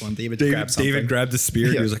like this one. David grabbed something. David grabbed the spear.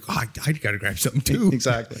 And Yeah. he was like, oh, I got to grab something too.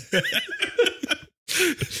 Exactly.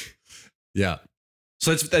 Yeah.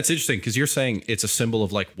 So that's interesting because you're saying it's a symbol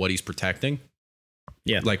of like what he's protecting.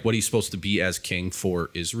 Yeah. Like what he's supposed to be as king for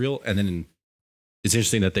Israel. And then it's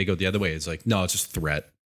interesting that they go the other way. It's like, no, it's just a threat.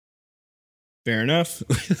 Fair enough.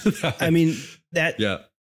 I mean, yeah.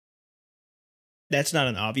 that's not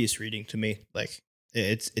an obvious reading to me. Like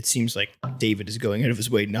it seems like David is going out of his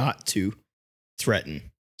way not to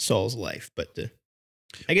threaten Saul's life, but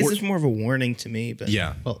I guess it's more of a warning to me. But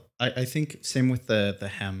Yeah. Well, I think same with the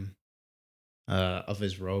hem of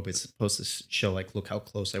his robe. It's supposed to show like, look how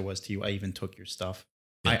close I was to you. I even took your stuff.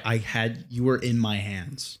 Yeah. You were in my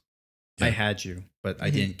hands. Yeah. I had you, but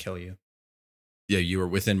I didn't kill you. Yeah. You were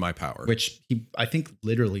within my power. Which he, I think,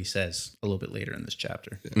 literally says a little bit later in this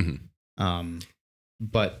chapter. Mhm.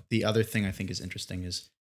 But the other thing I think is interesting is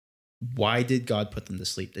why did God put them to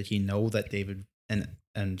sleep? Did he know that David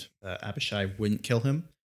and Abishai wouldn't kill him?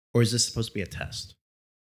 Or is this supposed to be a test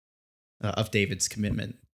of David's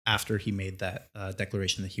commitment after he made that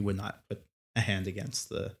declaration that he would not put a hand against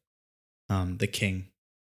the king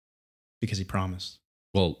because he promised?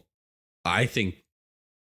 Well,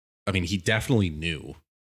 he definitely knew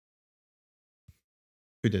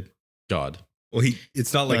Who did? God. Well,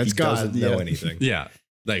 it's not like No, he it's God, doesn't know yeah. anything. Yeah.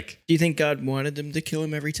 Like, Do you think God wanted them to kill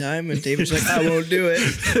him every time? And David's like, I won't do it.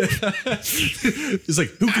 it's like,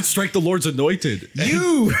 who could strike the Lord's anointed?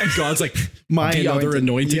 You! And God's like, My the other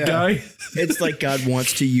anointed Yeah. guy. It's like God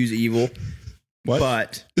wants to use evil.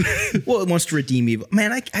 But, well, it wants to redeem evil.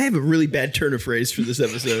 Man, I have a really bad turn of phrase for this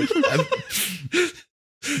episode.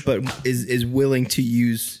 But is willing to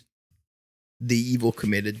use the evil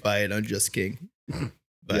committed by an unjust king.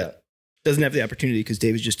 But doesn't have the opportunity because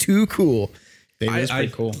David's just too cool. David is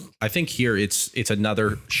pretty cool. I think here it's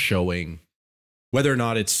another showing, whether or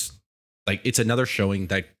not it's another showing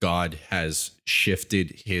that God has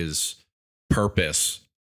shifted his purpose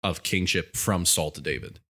of kingship from Saul to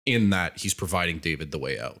David, in that he's providing David the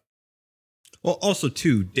way out. Well, also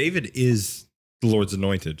too, David is the Lord's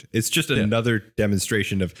anointed. It's just another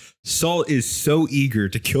demonstration of Saul is so eager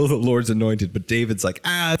to kill the Lord's anointed, but David's like,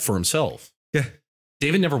 For himself. yeah.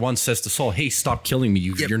 David never once says to Saul, hey, stop killing me.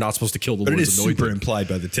 You're not supposed to kill the But it Lord's is anointed. super implied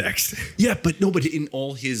by the text. Yeah, but in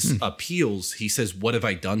all his appeals, he says, what have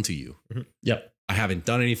I done to you? Yep. I haven't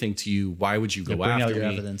done anything to you. Why would you go Bring after out your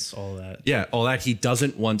me? evidence, all that. Yeah, all that. He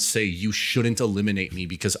doesn't once say, you shouldn't eliminate me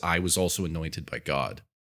because I was also anointed by God.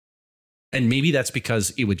 And maybe that's because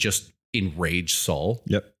it would just enrage Saul.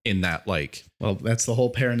 Yep. In that, like, Well, that's the whole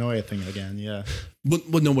paranoia thing again. Yeah. well,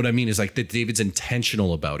 no, what I mean is like that David's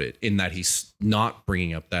intentional about it, in that he's not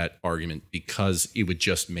bringing up that argument because it would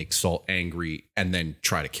just make Saul angry and then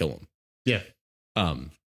try to kill him. Yeah. And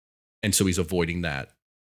so he's avoiding that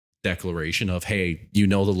declaration of, hey, the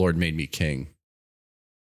Lord made me king.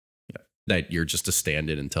 Yeah. That you're just a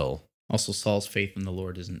stand-in until. Also, Saul's faith in the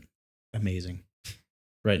Lord isn't amazing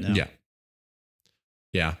right now. Yeah.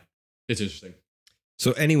 Yeah. It's interesting.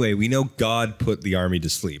 So anyway, we know God put the army to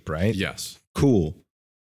sleep, right? Yes. Cool.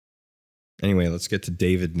 Anyway, let's get to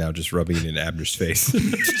David now just rubbing it in Abner's face.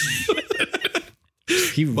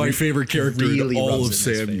 My favorite character really in all of rubs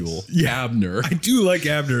it in his Samuel. face. Abner. I do like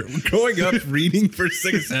Abner. Growing up reading First,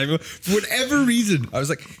 Second Samuel, for whatever reason, I was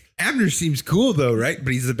like, Abner seems cool though, right?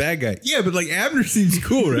 But he's the bad guy. Yeah, but like Abner seems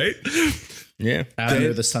cool, right? Yeah.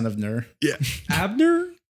 Abner, the son of Ner. Yeah. Abner,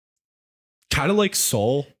 kind of like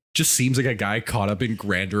Saul, just seems like a guy caught up in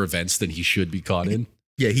grander events than he should be caught in.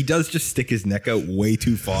 Yeah, he does just stick his neck out way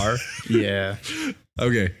too far. Yeah.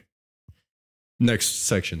 Okay. Next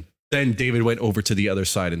section. Then David went over to the other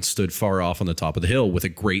side and stood far off on the top of the hill with a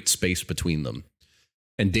great space between them.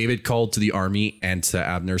 And David called to the army and to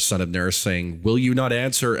Abner, son of Ner, saying, will you not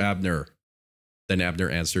answer, Abner? Then Abner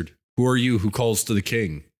answered, who are you who calls to the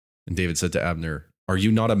king? And David said to Abner, are you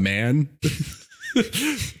not a man?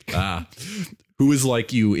 Who is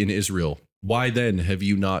like you in Israel? Why then have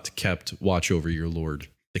you not kept watch over your Lord,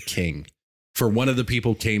 the king? For one of the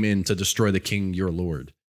people came in to destroy the king, your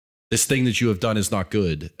Lord. This thing that you have done is not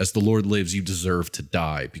good. As the Lord lives, you deserve to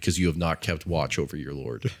die because you have not kept watch over your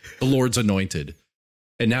Lord, the Lord's anointed.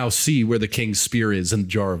 And now see where the king's spear is in the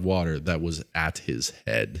jar of water that was at his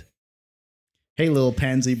head. Hey, little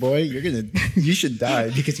pansy boy, you should die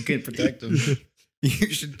because you couldn't protect him. You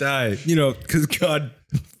should die, because God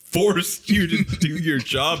forced you to do your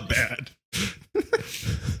job bad.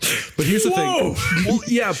 But here's the Whoa! thing. Well,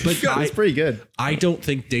 yeah, but That's pretty good. I don't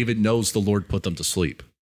think David knows the Lord put them to sleep.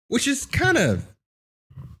 Which is kind of...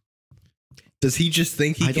 Does he just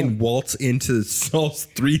think he can waltz into Saul's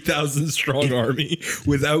 3,000 strong army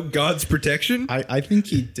without God's protection? I think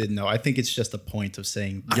he did know. I think it's just a point of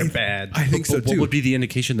saying you're bad. I think so But too. what would be the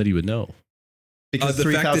indication that he would know? Because the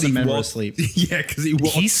fact that 3,000 he men were waltzed- asleep. Yeah, because he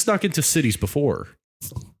waltzed. He snuck into cities before.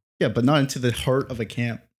 Yeah, but not into the heart of a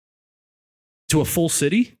camp. To a full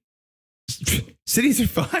city? Cities are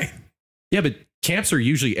fine. Yeah, but camps are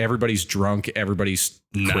usually everybody's drunk, everybody's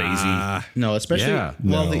crazy. No, especially Yeah,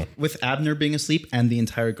 no. With Abner being asleep and the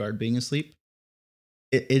entire guard being asleep.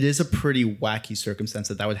 It is a pretty wacky circumstance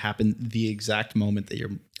that would happen the exact moment that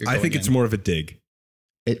you're I think going it's in. more of a dig.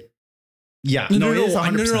 Yeah, No, it is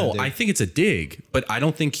 100% no. dig. I think it's a dig, but I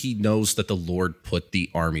don't think he knows that the Lord put the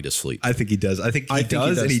army to sleep. I think he does. I think he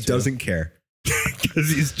does, and he doesn't care. Because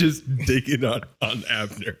he's just digging on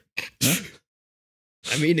Abner.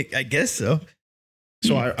 I mean, I guess so.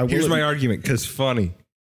 So I will Here's my admit- argument, because funny.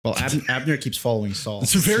 Well, Abner keeps following Saul.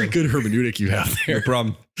 It's a very good hermeneutic you have No there.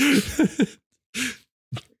 problem.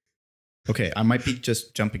 Okay, I might be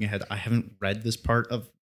just jumping ahead. I haven't read this part of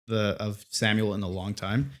Samuel in a long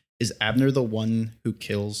time. Is Abner the one who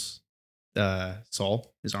kills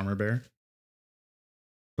Saul, his armor bearer?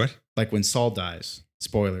 What? Like when Saul dies.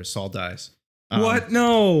 Spoilers, Saul dies. What?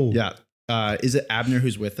 No. Yeah. Is it Abner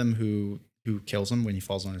who's with him who kills him when he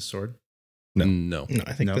falls on his sword? No. No. No,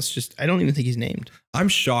 I think No. that's just, I don't even think he's named. I'm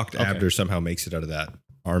shocked Okay. Abner somehow makes it out of that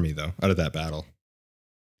army, though, out of that battle.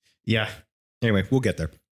 Yeah. Anyway, we'll get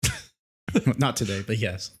there. Not today, but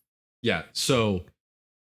yes. Yeah. So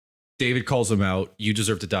David calls him out. You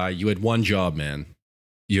deserve to die. You had one job, man.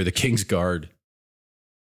 You're the king's guard.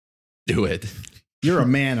 Do it. You're a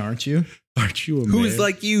man, aren't you? Aren't you a man? Who's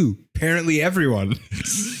like you? Apparently everyone.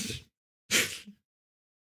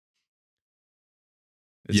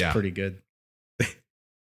 It's Yeah. pretty good.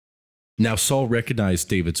 Now Saul recognized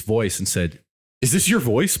David's voice and said, "Is this your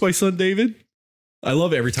voice, my son David?" I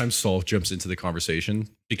love every time Saul jumps into the conversation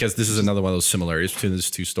because this is another one of those similarities between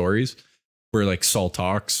these two stories where like Saul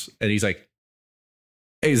talks and he's like,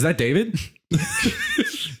 "Hey, is that David?"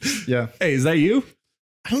 Yeah. "Hey, is that you?"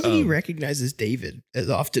 I don't think he recognizes David as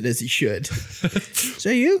often as he should. Is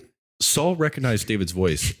that you? Saul recognized David's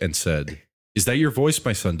voice and said, "Is that your voice,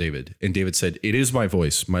 my son David?" And David said, "It is my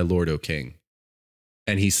voice, my lord, O king."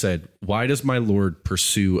 And he said, "Why does my lord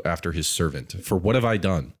pursue after his servant? For what have I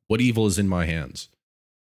done? What evil is in my hands?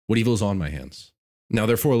 What evil is on my hands? Now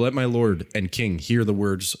therefore let my lord and king hear the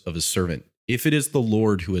words of his servant. If it is the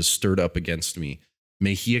Lord who has stirred up against me,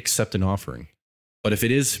 may he accept an offering. But if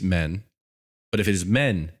it is men,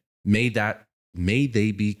 may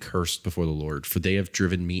they be cursed before the Lord, for they have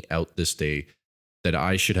driven me out this day, that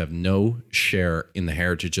I should have no share in the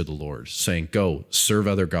heritage of the Lord, saying, Go, serve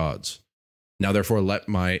other gods. Now therefore let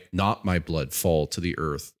not my blood fall to the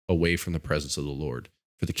earth away from the presence of the Lord.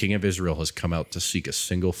 For the king of Israel has come out to seek a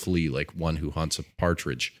single flea like one who hunts a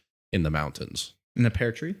partridge in the mountains." In the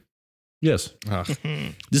pear tree? Yes.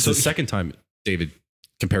 This is the second time David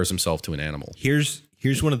compares himself to an animal. Here's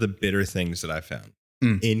one of the bitter things that I found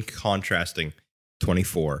in contrasting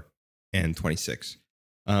 24 and 26.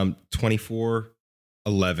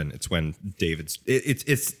 24:11. It's when David's.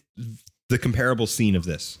 It's the comparable scene of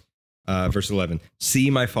this. Verse 11. "See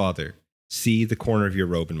my father. See the corner of your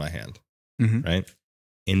robe in my hand." Mm-hmm. Right.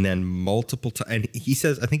 And then multiple times, and he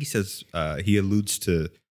says, he alludes to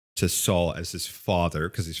Saul as his father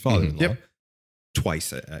because his father-in-law. Yep.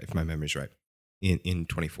 Twice, if my memory's right, in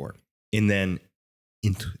 24. And then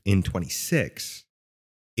in 26,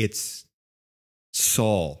 it's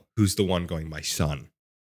Saul who's the one going, "My son,"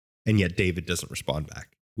 and yet David doesn't respond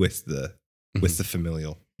back with the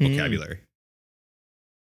familial vocabulary.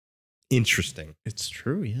 Interesting. It's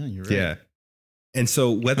true. Yeah, you're right. Yeah. And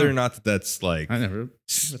so whether or not that's like I never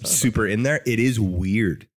thought about super in there, it is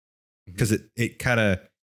weird because it kind of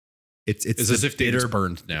it's as if David's bitter.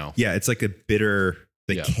 burned now. Yeah, it's like a bitter.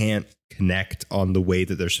 They Yeah. can't connect on the way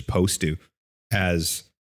that they're supposed to as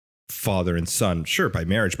father and son. Sure, by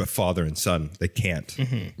marriage, but father and son, they can't.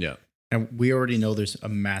 Mm-hmm. Yeah. And we already know there's a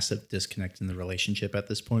massive disconnect in the relationship at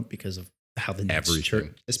this point because of how the next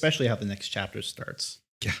Everything. especially how the next chapter starts.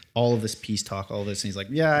 Yeah. All of this peace talk, all this, and he's like,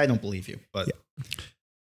 "Yeah, I don't believe you," but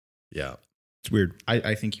Yeah. It's weird.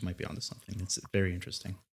 I think you might be onto something. It's very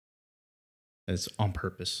interesting. It's on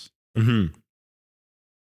purpose. Mm-hmm.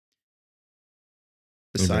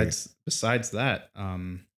 Besides that,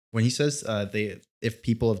 when he says if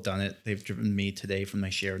people have done it, they've driven me today from my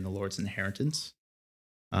share in the Lord's inheritance.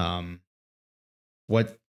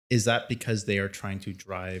 What is that? Because they are trying to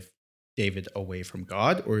drive David away from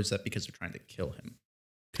God, or is that because they're trying to kill him?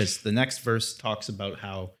 Because the next verse talks about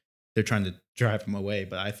how they're trying to drive him away,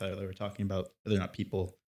 but I thought they were talking about whether or not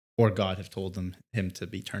people or God have told him to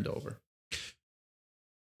be turned over.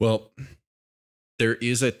 Well, there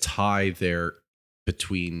is a tie there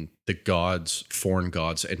between the gods, foreign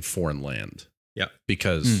gods, and foreign land. Yeah.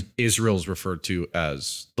 Because Israel's referred to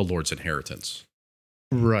as the Lord's inheritance.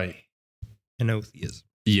 Right. Enotheism.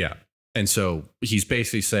 Yeah. And so he's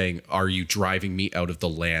basically saying, are you driving me out of the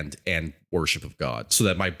land and worship of God so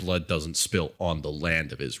that my blood doesn't spill on the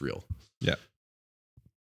land of Israel? Yeah.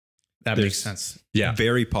 That There's- makes sense. Yeah.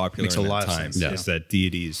 Very popular Makes in a that lot of time sense, is that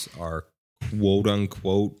deities are quote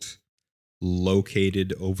unquote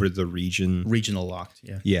located over the region. Regional locked.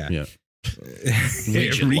 Yeah. Yeah. Yeah.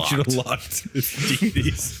 Regional locked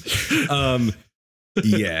deities.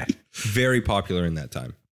 Yeah. Very popular in that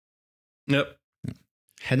time. Yep.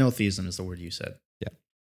 Henotheism is the word you said. Yeah.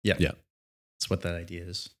 Yeah. Yeah. That's what that idea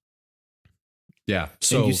is. Yeah.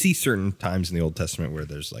 So So you see certain times in the Old Testament where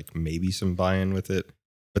there's like maybe some buy-in with it,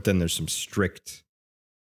 but then there's some strict.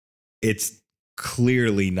 It's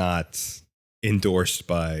clearly not endorsed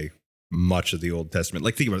by much of the Old Testament.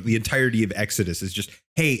 Like think about it, the entirety of Exodus is just,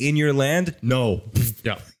 hey, in your land? No.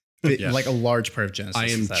 yeah. Yeah. Like a large part of Genesis. I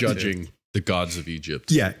am is that too. judging the gods of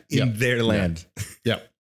Egypt. Yeah, in Yeah. their land. Yeah.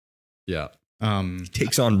 Yeah.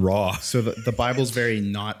 Takes on Raw. So the Bible's very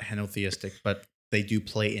not henotheistic, but they do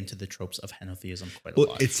play into the tropes of henotheism quite a Well,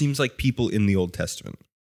 lot. it seems like people in the Old Testament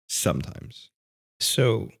sometimes.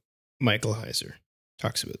 So Michael Heiser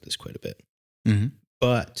talks about this quite a bit. Mhm.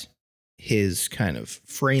 But his kind of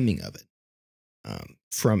framing of it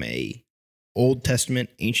from a Old Testament,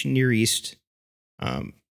 ancient Near East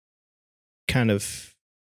kind of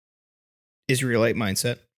Israelite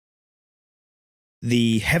mindset.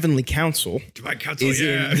 The Heavenly Council Divine Council is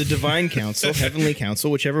in the Divine Council, Heavenly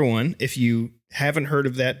Council, whichever one. If you haven't heard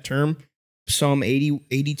of that term, Psalm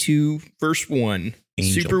 82, verse 1.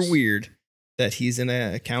 Angels. Super weird that he's in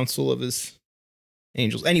a council of his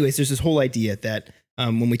angels. Anyways, there's this whole idea that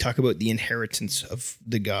when we talk about the inheritance of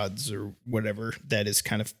the gods or whatever, that is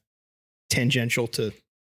kind of tangential to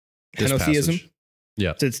This henotheism, passage.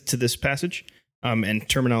 Yeah. to this passage, and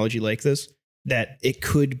terminology like this, that it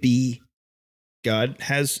could be God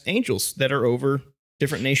has angels that are over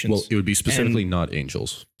different nations. Well, it would be specifically not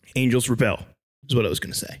angels. Angels rebel, is what I was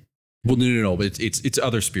going to say. Well, no. But it's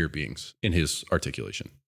other spirit beings in his articulation.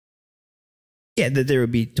 Yeah, that there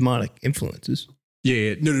would be demonic influences.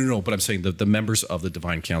 Yeah. No. But I'm saying that the members of the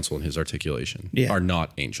Divine Council in his articulation Yeah. are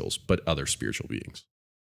not angels, but other spiritual beings.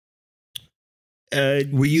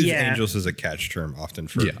 We use yeah. angels as a catch term often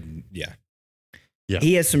for yeah.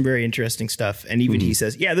 He has some very interesting stuff, and even he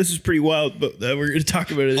says, "Yeah, this is pretty wild, but we're going to talk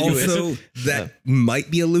about it anyways." Also, that might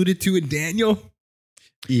be alluded to in Daniel.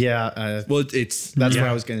 Yeah. Well, it's That's what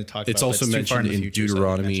I was going to talk about. It's also but too far mentioned the in future, so I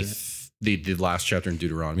won't Deuteronomy, mention it. the last chapter in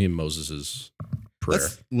Deuteronomy, in Moses' prayer.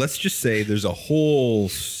 Let's just say there's a whole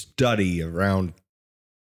study around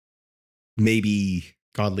maybe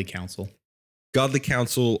Godly counsel. godly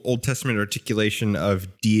counsel, Old Testament articulation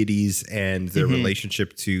of deities and their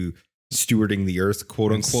relationship to stewarding the earth,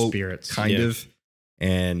 quote And unquote, spirits. kind Yeah. of,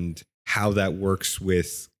 and how that works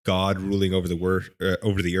with God ruling over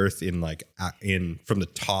the earth in from the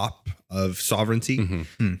top of sovereignty,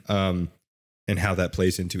 Mhm. and how that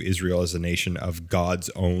plays into Israel as a nation of God's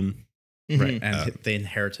own. Right. And the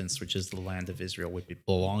inheritance, which is the land of Israel, would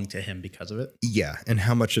belong to him because of it, Yeah, and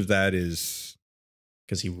how much of that is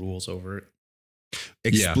because he rules over it.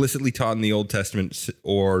 explicitly taught in the Old Testament,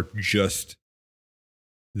 or just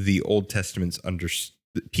the Old Testament's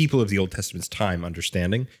the people of the Old Testament's time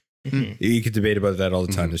understanding. Mhm. You could debate about that all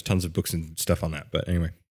the time. Mhm. There's tons of books and stuff on that. But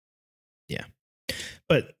anyway,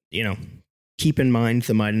 But keep in mind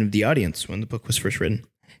the mind of the audience when the book was first written.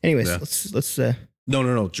 Anyways, Yeah. let's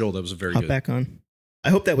No, Joel, that was a very hop good. back on. I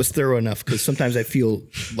hope that was thorough enough, because sometimes I feel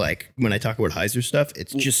like when I talk about Heiser stuff,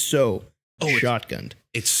 it's just so shotgunned.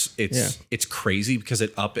 It's crazy because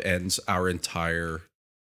it upends our entire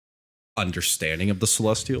understanding of the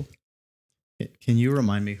celestial. Can you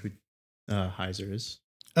remind me who Heiser is?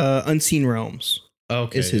 Unseen Realms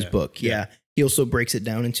Okay. is his book. Yeah. He also breaks it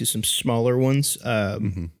down into some smaller ones.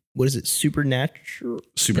 What is it? Supernatural,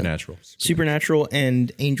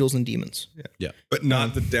 and Angels and Demons. but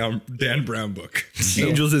not the Dan Brown book.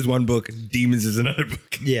 Angels is one book. Demons is another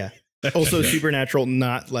book. Yeah. Also Supernatural,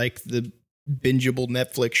 not like the bingeable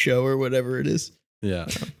Netflix show or whatever it is. Yeah.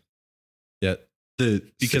 Yeah.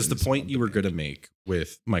 Because the point you were going to make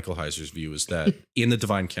with Michael Heiser's view is that in the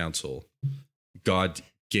Divine Council, God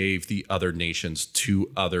gave the other nations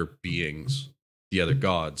to other beings, the other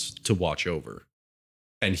gods, to watch over.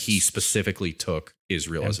 And he specifically took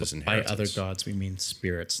Israel as his By inheritance. other gods, we mean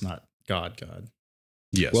spirits, not God.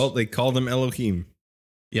 Yes. Well, they call them Elohim.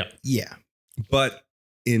 Yeah. Yeah. But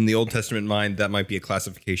in the Old Testament mind, that might be a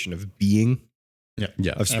classification of being, yeah.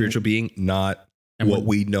 of spiritual being, not what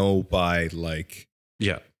we know by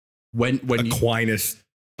Yeah. When Aquinas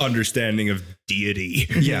understanding of deity.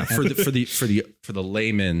 yeah, for the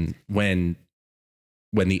layman, when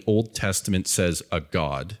the Old Testament says a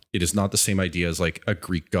god, it is not the same idea as like a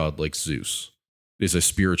Greek god like Zeus. It is a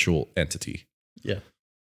spiritual entity. Yeah.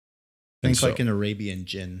 And Think like an Arabian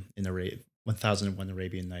jinn in 1001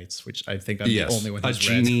 Arabian Nights, which I think I'm yes, the only one a who's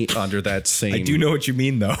read. genie under that same I do know what you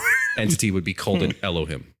mean, though. entity would be called an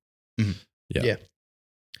Elohim. Yeah.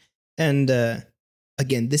 And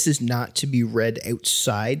again, this is not to be read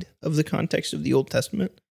outside of the context of the Old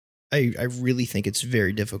Testament. I really think it's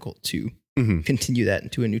very difficult to Mhm. continue that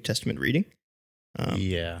into a New Testament reading.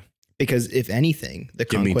 Yeah. Because if anything, the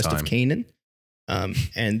Give me conquest of time. Canaan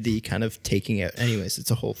and the kind of taking out, anyways,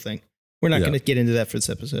 it's a whole thing. We're not Yeah. going to get into that for this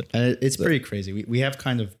episode. And it's pretty crazy. We have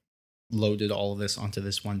kind of loaded all of this onto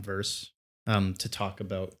this one verse to talk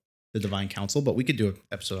about the Divine Council, but we could do an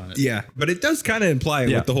episode on it. Yeah, but it does kind of imply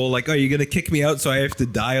Yeah. with the whole you're going to kick me out so I have to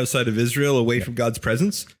die outside of Israel away from God's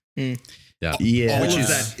presence. Yeah. Yeah. All of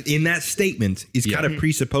that in that statement is Yeah. kind of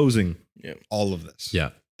presupposing Yeah. all of this.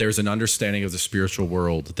 Yeah. There's an understanding of the spiritual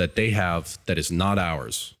world that they have that is not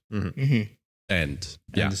ours. Mhm. And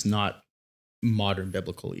And it's not modern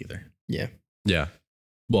biblical either. Yeah. yeah.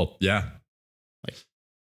 Well, yeah.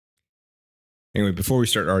 Anyway, before we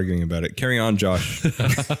start arguing about it, carry on, Josh.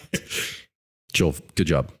 Joel, good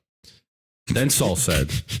job. Then Saul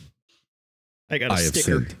said, I got a I have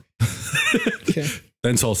sticker. sinned. Okay.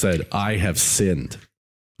 Then Saul said, I have sinned.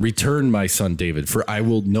 Return, my son David, for I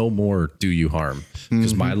will no more do you harm,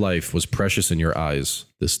 because my life was precious in your eyes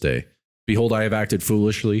this day. Behold, I have acted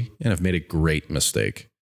foolishly and have made a great mistake.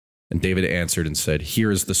 And David answered and said,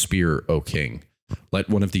 Here is the spear, O king. Let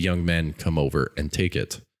one of the young men come over and take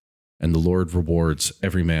it. And the Lord rewards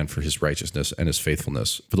every man for his righteousness and his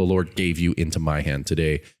faithfulness. For the Lord gave you into my hand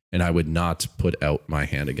today, and I would not put out my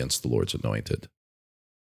hand against the Lord's anointed.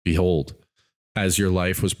 Behold, as your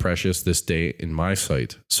life was precious this day in my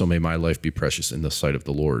sight, so may my life be precious in the sight of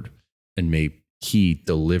the Lord, and may he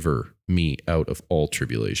deliver me out of all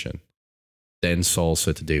tribulation. Then Saul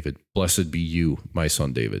said to David, Blessed be you, my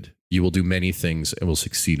son David. You will do many things and will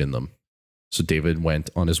succeed in them. So David went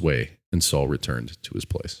on his way, and Saul returned to his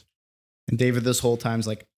place. And David this whole time's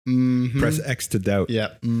like, Press X to doubt.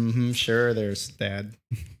 yeah, sure, there's Stad.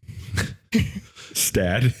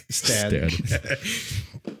 Stad.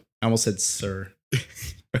 I almost said sir.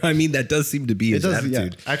 I mean, that does seem to be his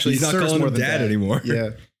attitude. Yeah. Actually, he's not sir is calling more him than dad anymore.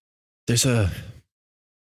 Yeah. There's a...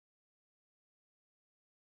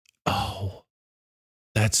 Oh,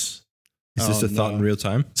 that's... Is this a thought in real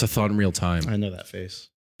time? It's a thought in real time. I know that face.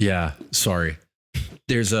 Yeah, sorry.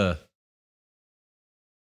 There's a...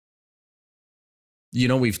 You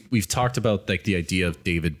know, we've talked about like the idea of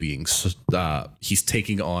David being, he's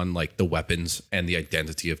taking on like the weapons and the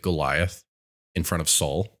identity of Goliath in front of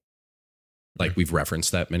Saul. Like we've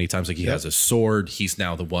referenced that many times. Like he has a sword. He's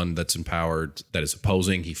now the one that's empowered, that is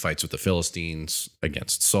opposing. He fights with the Philistines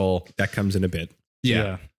against Saul. That comes in a bit.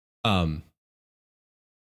 Yeah.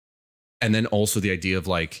 And then also the idea of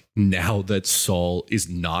like, now that Saul is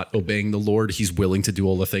not obeying the Lord, he's willing to do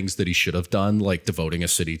all the things that he should have done, like devoting a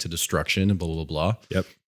city to destruction and blah, blah, blah. Yep.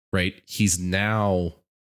 Right. He's now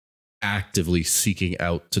actively seeking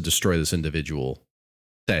out to destroy this individual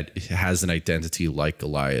that has an identity like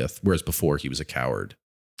Goliath, whereas before he was a coward.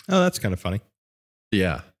 Oh, that's kind of funny.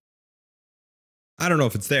 Yeah. I don't know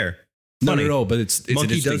if it's there. Funny. No, but it's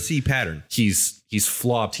Monkey does see pattern. He's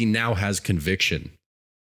flopped. He now has conviction.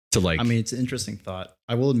 To like, I mean, it's an interesting thought.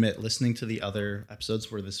 I will admit, listening to the other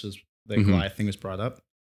episodes where this was the Goliath thing was brought up,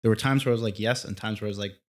 there were times where I was like, yes, and times where I was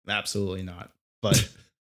like, absolutely not. But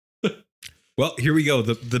well, here we go.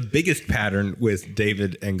 The biggest pattern with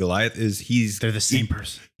David and Goliath is they're the same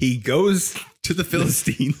person. He goes to the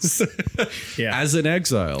Philistines. Yeah. as an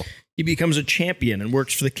exile. He becomes a champion and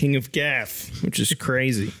works for the king of Gath, which is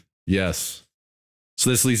crazy. Yes. So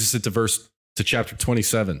this leads us to chapter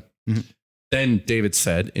 27. Then David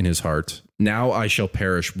said in his heart, Now I shall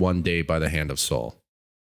perish one day by the hand of Saul.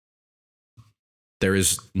 There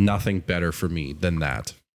is nothing better for me than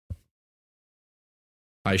that.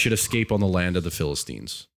 I should escape on the land of the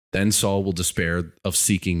Philistines. Then Saul will despair of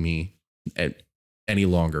seeking me any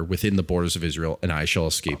longer within the borders of Israel, and I shall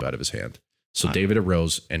escape out of his hand. So David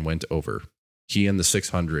arose and went over, he and the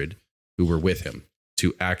 600 who were with him,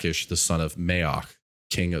 to Achish the son of Maoch,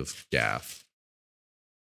 king of Gath.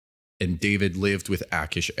 And David lived with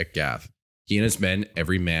Achish at Gath, he and his men,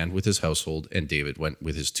 every man with his household. And David went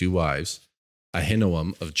with his 2 wives,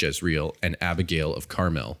 Ahinoam of Jezreel and Abigail of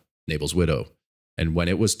Carmel, Nabal's widow. And when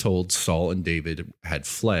it was told Saul and David had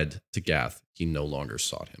fled to Gath, he no longer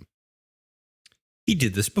sought him. He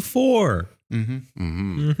did this before.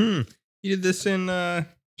 Mm-hmm. He did this in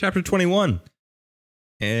chapter 21.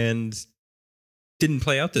 And didn't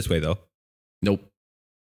play out this way, though. Nope.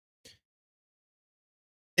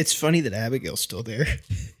 It's funny that Abigail's still there.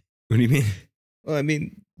 What do you mean? Well, I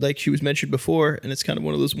mean, like she was mentioned before, and it's kind of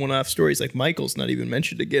one of those one-off stories. Like Michael's not even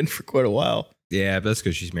mentioned again for quite a while. Yeah, but that's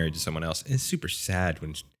because she's married to someone else. It's super sad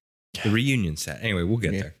when the reunion's sad. Anyway, we'll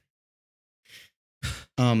get there.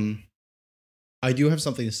 I do have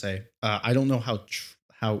something to say. I don't know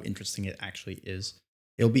how interesting it actually is.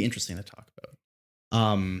 It'll be interesting to talk about.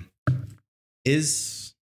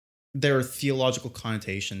 Is there a theological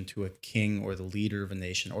connotation to a king or the leader of a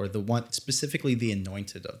nation, or the one specifically the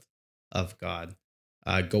anointed of God,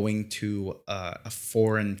 going to a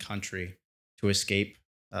foreign country to escape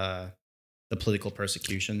the political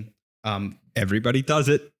persecution? Everybody does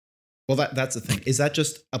it. Well, that's the thing. Is that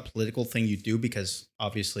just a political thing you do? Because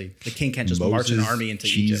obviously the king can't just march an army into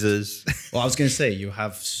Jesus. Egypt. Well, I was going to say, you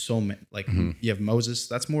have so many, like you have Moses.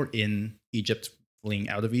 That's more in Egypt, fleeing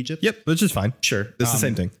out of Egypt. Yep, which is fine. Sure. It's the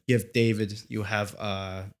same thing. You have David, you have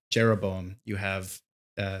Jeroboam, you have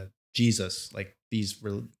Jesus, like these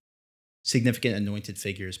significant anointed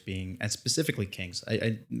figures being, and specifically kings.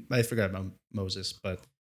 I forgot about Moses, but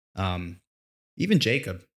even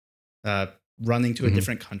Jacob running to a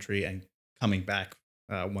different country and coming back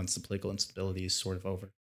once the political instability is sort of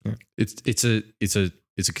over. It's a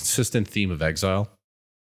consistent theme of exile,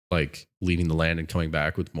 like leaving the land and coming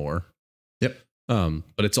back with more. Yep.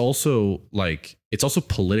 But it's also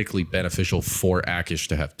politically beneficial for Achish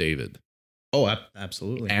to have David. Oh,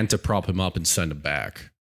 absolutely. And to prop him up and send him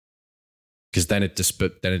back. Because then it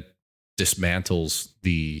dismantles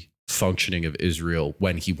the functioning of Israel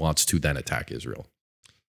when he wants to then attack Israel.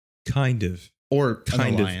 Kind of. Or Kind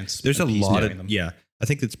an of. alliance. There's a lot of them. yeah. I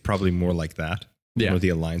think it's probably more like that. Yeah. Or the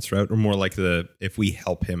alliance route, or more like if we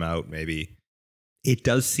help him out, maybe. It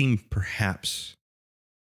does seem perhaps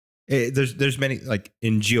there's many, like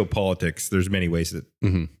in geopolitics, there's many ways that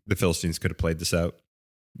the Philistines could have played this out.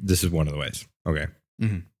 This is one of the ways. Okay.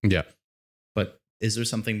 Mm-hmm. Yeah. But is there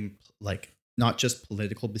something like not just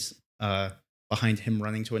political behind him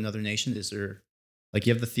running to another nation? Is there, like,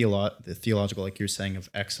 you have the theological, like you're saying, of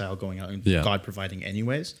exile going out and God providing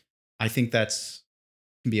anyways? I think that's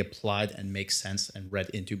can be applied and make sense and read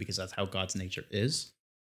into because that's how God's nature is.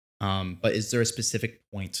 But is there a specific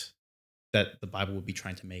point that the Bible would be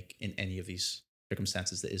trying to make in any of these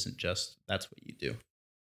circumstances that isn't just that's what you do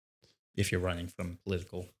if you're running from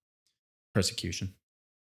political persecution?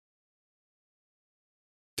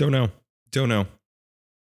 Don't know.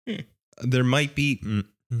 There might be.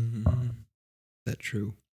 Is that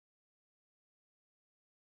true?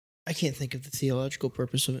 I can't think of the theological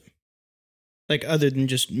purpose of it. Like, other than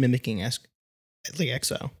just mimicking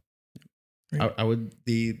exile. Right. I would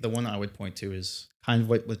the one I would point to is kind of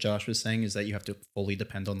what Josh was saying, is that you have to fully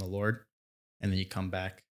depend on the Lord, and then you come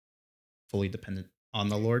back fully dependent on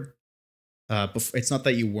the Lord. It's not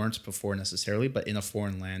that you weren't before necessarily, but in a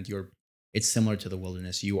foreign land, it's similar to the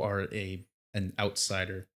wilderness. You are an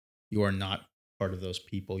outsider. You are not part of those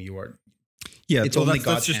people. You are. Yeah, it's only God's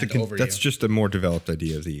that's just hand over that's you. just a more developed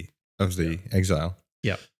idea of the exile.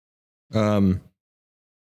 Yeah.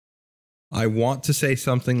 I want to say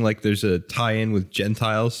something like there's a tie-in with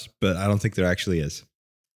Gentiles, but I don't think there actually is.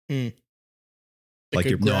 Like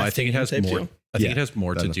No, I think it has type more. deal? I think it has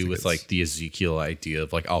more I to don't do think with it's- like the Ezekiel idea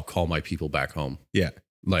of like, I'll call my people back home. Yeah.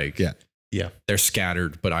 Like, Yeah. they're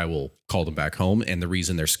scattered, but I will call them back home. And the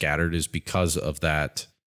reason they're scattered is because of that,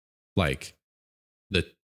 like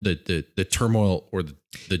the turmoil or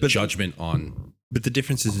the judgment on. But the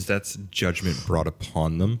difference is that's judgment brought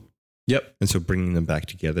upon them. Yep. And so bringing them back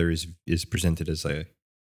together is presented as a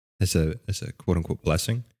quote unquote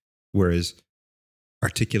blessing, whereas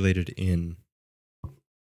articulated in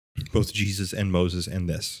both Jesus and Moses and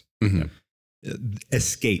this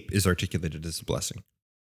escape is articulated as a blessing.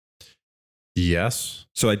 Yes.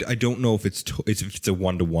 So I don't know if it's a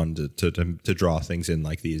 1-to-1 to draw things in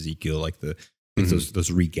like the Ezekiel, like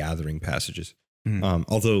those regathering passages.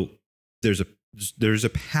 Although there's a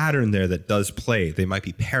pattern there that does play. They might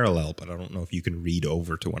be parallel, but I don't know if you can read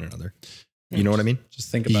over to one another. You know what I mean? Just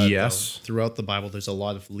think about Yes. it, though. Throughout the Bible, there's a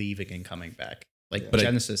lot of leaving and coming back. Like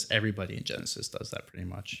Genesis, everybody in Genesis does that pretty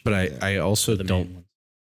much. But I also The don't. main ones.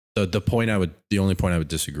 The only point I would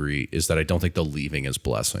disagree is that I don't think the leaving is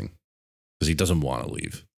blessing because he doesn't want to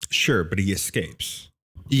leave. Sure, but he escapes.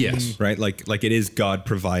 Yes. Right? Like it is God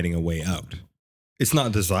providing a way out. It's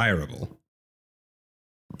not desirable.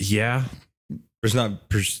 Yeah. It's not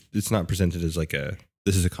presented as like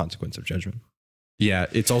this is a consequence of judgment. Yeah.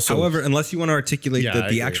 It's also. However, unless you want to articulate Yeah, I that the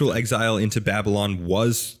agree actual with that. exile into Babylon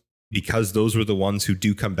was because those were the ones who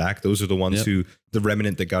do come back. Those are the ones who, the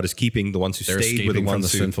remnant that God is keeping, the ones who they're stayed were the escaping from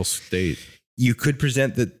ones the who, sinful state. you could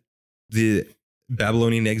present that the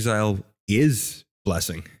Babylonian exile is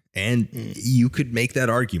blessing. And you could make that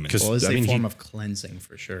argument. Well, it's I a mean, form of cleansing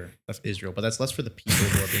for sure of Israel, but that's less for the people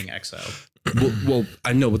who are being exiled. well,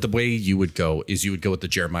 I know, but the way you would go is you would go with the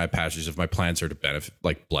Jeremiah passage of my plans are to benefit,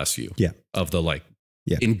 like bless you. Yeah. Of the like,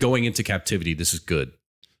 Yeah. in going into captivity, this is good.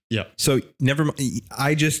 Yeah. So never mind.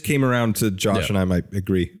 I just came around to Josh and I might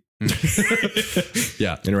agree.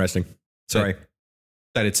 Yeah. Interesting. Sorry.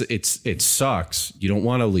 That it sucks. You don't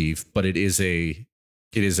want to leave, but it is a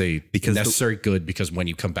Because necessary good because when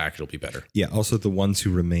you come back, it'll be better. Yeah. Also, the ones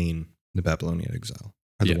who remain in the Babylonian exile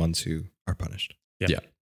are the ones who are punished. Yeah.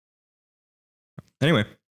 Anyway,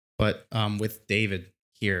 But with David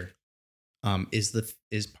here,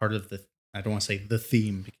 is part of the, I don't want to say the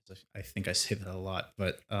theme because I think I say that a lot,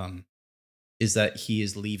 but is that he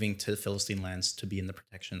is leaving to Philistine lands to be in the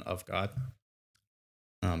protection of God.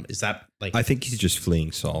 Is that like I think he's just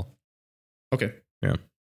fleeing Saul. okay? Yeah.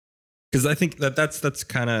 Because I think that's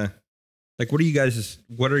kind of like, what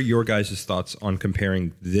are your guys' thoughts on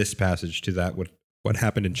comparing this passage to that what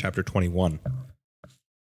happened in chapter 21?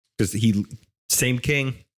 Because same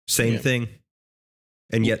king, same thing.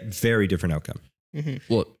 and yet very different outcome.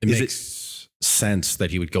 Mm-hmm. Well, it Is makes sense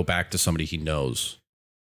that he would go back to somebody he knows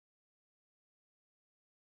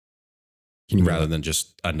rather than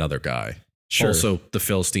just another guy. Sure. Also, the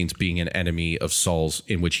Philistines being an enemy of Saul's,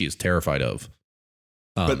 in which he is terrified of.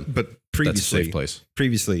 But that's a previously, safe place.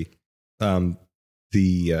 the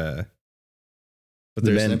But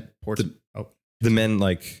The there's men- an important. the men,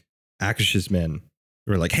 like Achish's men,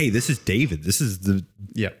 were like, hey, this is David. This is the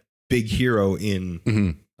Yeah. big hero in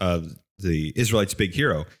Mhm. the Israelites' big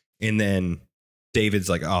hero. And then David's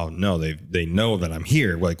like, oh no, they know that I'm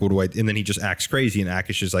here. Like, what do I? And then he just acts crazy. And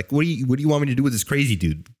Achish is like, what do you want me to do with this crazy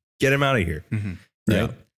dude? Get him out of here. Mhm.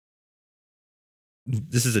 Right? Yeah.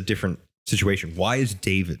 This is a different situation. Why is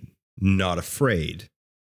David not afraid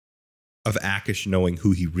of Achish knowing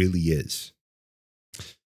who he really is?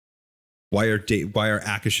 Why are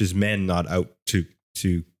Achish's men not out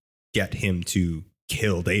to get him to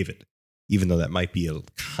kill David? Even though that might be a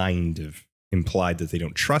kind of implied that they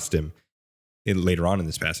don't trust him later on in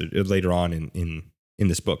this passage, later on in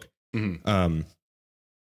this book. Mhm.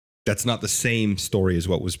 That's not the same story as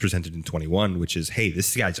what was presented in 21, which is, hey,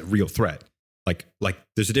 this guy's a real threat. Like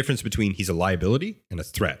there's a difference between he's a liability and a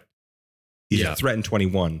threat. He's Yeah. a threat in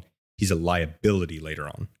 21. He's a liability later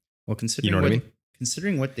on. Well, considering You know what I mean?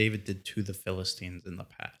 Considering what David did to the Philistines in the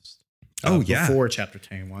past. Oh, yeah. Before chapter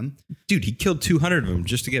 21. Dude, he killed 200 of them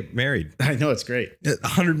just to get married. I know, it's great.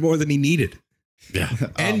 100 more than he needed.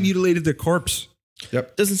 Yeah. And mutilated their corpse.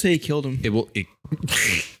 Doesn't say he killed him. It will.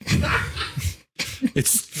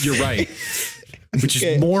 It's. You're right. Which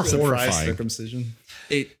Okay. is more Surprise horrifying. circumcision.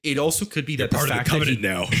 It also could be that Part of the covenant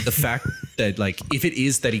now. the fact that, like, if it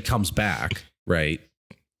is that he comes back, right,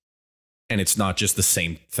 and it's not just the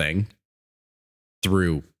same thing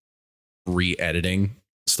through re-editing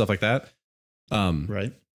stuff like that,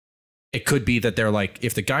 Right. it could be that they're like,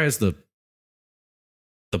 if the guy has the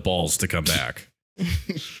balls to come back,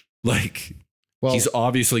 like, Well, he's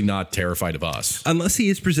obviously not terrified of us. Unless he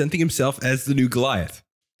is presenting himself as the new Goliath.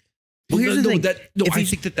 Well, here's the thing. If I he's-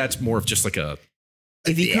 think that's more of just like a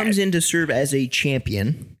If he comes in to serve as a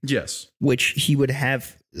champion, yes which he would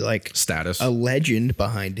have like status. a legend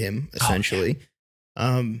behind him, essentially.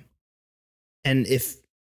 And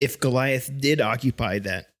if Goliath did occupy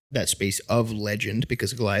that space of legend,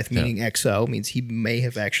 because Goliath meaning XO means he may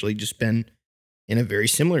have actually just been in a very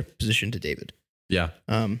similar position to David. Yeah.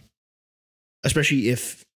 Especially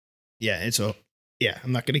if,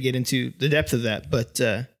 I'm not going to get into the depth of that, but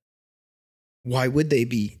why would they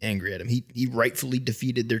be angry at him? He rightfully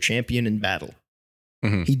defeated their champion in battle.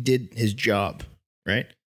 Mhm. He did his job, right?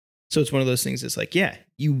 So it's one of those things that's like, yeah,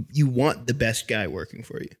 you want the best guy working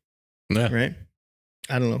for you, Yeah. right?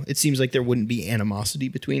 I don't know. It seems like there wouldn't be animosity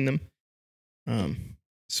between them.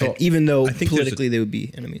 so Even though I think politically they would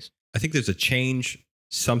be enemies. I think there's a change,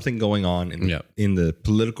 something going on in, Yeah. in the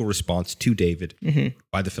political response to David Mm-hmm.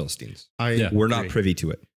 by the Philistines. I We're not agree. privy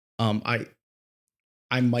to it.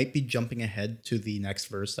 I might be jumping ahead to the next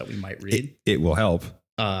verse that we might read. It will help.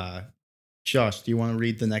 Josh, do you want to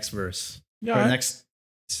read the next verse? Yeah. Or next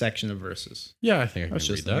section of verses? Yeah, I think I That's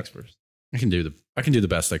can read just the that. next verse. I can do the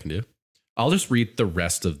best I can do. I'll just read the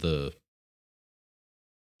rest of the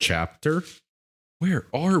chapter. Where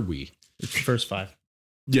are we? It's verse 5.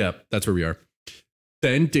 Yeah, that's where we are.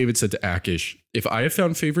 Then David said to Achish, "If I have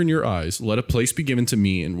found favor in your eyes, let a place be given to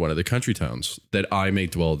me in one of the country towns, that I may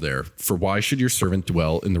dwell there. For why should your servant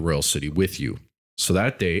dwell in the royal city with you?" So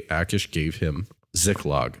that day Achish gave him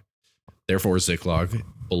Ziklag. Therefore Ziklag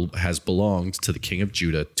has belonged to the king of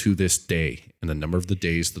Judah to this day. And the number of the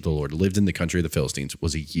days that the Lord lived in the country of the Philistines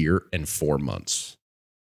was 1 year and 4 months.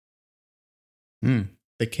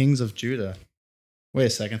 The kings of Judah. Wait a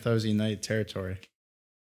second. I thought it was United Territory.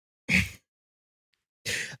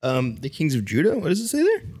 The kings of Judah. What does it say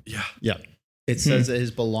there? Yeah. Yeah. It says it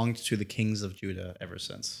has belonged to the kings of Judah ever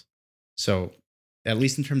since. So, at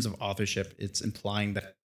least in terms of authorship, it's implying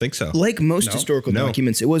that. Think so. Like most No. historical No.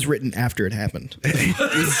 documents, it was written after it happened. This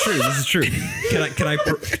is true. This is true. Can I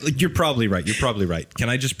you're probably right. You're probably right. Can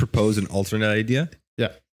I just propose an alternate idea?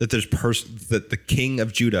 Yeah. That that the king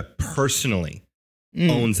of Judah personally Mm.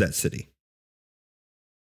 owns that city.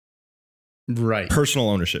 Right. Personal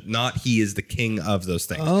ownership. Not he is the king of those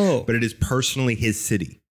things. Oh, But it is personally his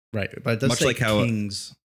city. Right. But it does Much say like how-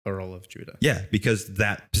 kings, plural of Judah. Yeah, because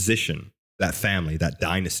that position, that family, that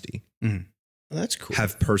dynasty that's cool.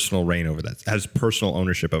 have personal reign over that, has personal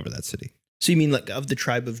ownership over that city. So you mean like of the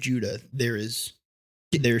tribe of Judah, there is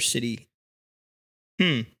their city?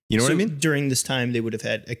 Yeah, You know what I mean? During this time, they would have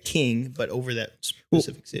had a king, but over that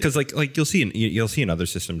specific city. Because like you'll see in other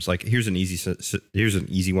systems. Like here's an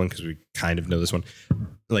easy one because we kind of know this one.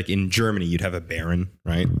 Like in Germany, you'd have a baron,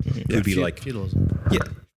 right? It would be like feudalism. yeah,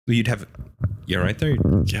 you'd have right there.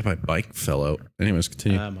 Yeah, my bike fell out. Anyways,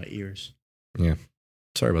 continue. My ears. Yeah,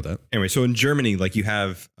 Sorry about that. anyway, so in Germany, like you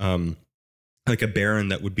have like a baron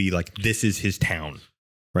that would be like, this is his town,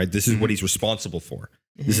 right? This is what he's responsible for.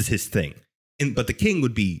 This is his thing. But the king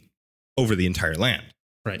would be over the entire land.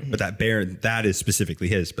 Right. But that baron, that is specifically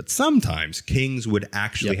his. But sometimes kings would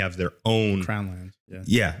actually have their own Crown land. Yeah.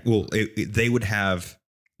 Yeah. Well, they would have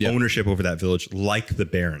ownership over that village like the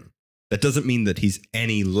baron. That doesn't mean that he's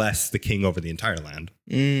any less the king over the entire land.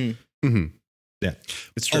 Mm-hmm. Yeah.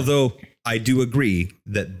 It's true. Although I do agree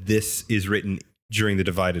that this is written during the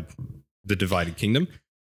divided kingdom.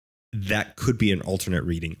 That could be an alternate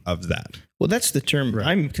reading of that. Well, that's the term. Right.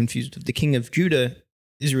 I'm confused. The king of Judah,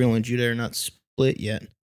 Israel and Judah are not split yet.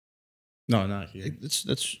 No, not here.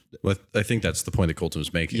 That's Well, I think that's the point that Colton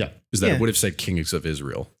was making. Yeah. Is that Yeah. it would have said kings of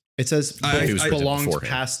Israel. It says I- both I- belongs beforehand.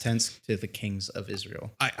 past tense to the kings of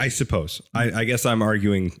Israel. I suppose. I guess I'm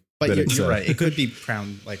arguing. But that you're, it's, you're right. It could be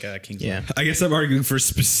crowned like a king's Yeah. land. I guess I'm arguing for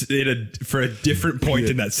a different point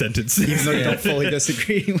in that sentence. Even though you don't fully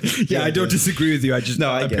disagree. Yeah, I don't disagree with you. I just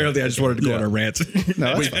No, I get apparently it. I just wanted to go on a rant.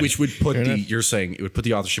 No, that's fine. Which would put Fair enough. you're saying it would put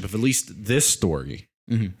the authorship of at least this story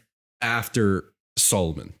Mhm. after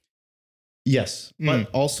Solomon, Yes,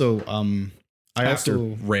 but also, I after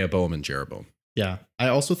also Rehoboam and Jeroboam. yeah, I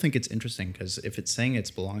also think it's interesting because if it's saying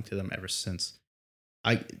it's belonged to them ever since,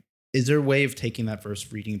 is there a way of taking that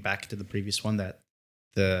verse, reading back to the previous one, that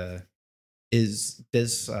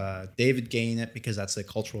does David gain it because that's a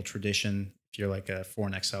cultural tradition? If you're like a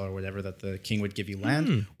foreign exile or whatever, that the king would give you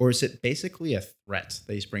land, or is it basically a threat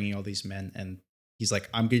that he's bringing all these men and he's like,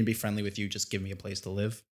 I'm going to be friendly with you, just give me a place to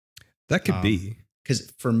live? That could be.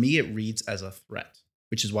 Because for me, it reads as a threat,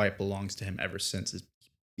 which is why it belongs to him ever since.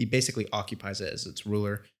 He basically occupies it as its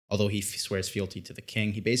ruler, although he swears fealty to the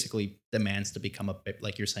king. He basically demands to become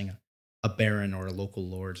like you're saying, a baron or a local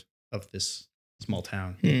lord of this small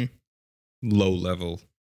town. Low level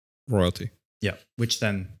royalty. Yeah, which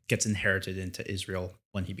then gets inherited into Israel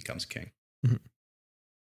when he becomes king.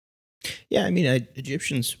 Yeah, I mean,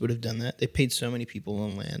 Egyptians would have done that. They paid so many people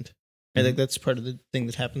on land. I think that's part of the thing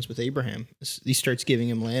that happens with Abraham. He starts giving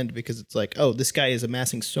him land because it's like, oh, this guy is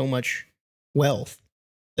amassing so much wealth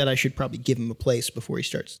that I should probably give him a place before he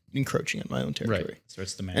starts encroaching on my own territory. Right.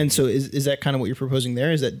 Starts demanding. And so is that kind of what you're proposing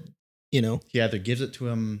there? Is that, you know? He either gives it to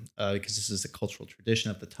him because this is a cultural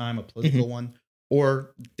tradition of the time, a political one,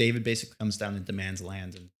 or David basically comes down and demands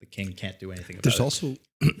land and the king can't do anything about There's it. also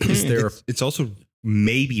it's also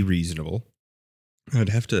maybe reasonable. I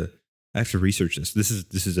have to research this.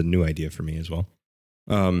 This is a new idea for me as well.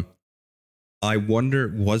 I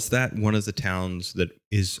wonder, was that one of the towns that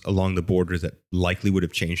is along the border that likely would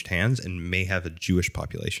have changed hands and may have a Jewish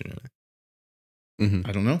population in it? Mm-hmm.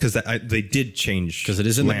 I don't know. Because they did change Because it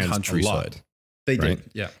is in the lands a countryside. lot. They right?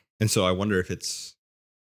 did. Yeah. And so I wonder if it's,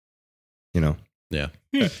 Yeah.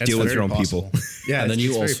 That's deal with very your own possible. people. Yeah. And then it's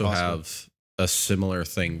you very also possible. have a similar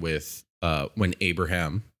thing with when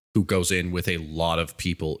Abraham, who goes in with a lot of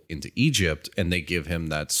people into Egypt, and they give him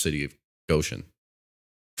that city of Goshen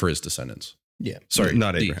for his descendants. Yeah. Sorry,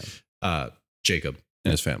 Not Abraham. Jacob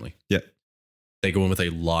and his family. Yeah. They go in with a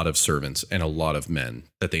lot of servants and a lot of men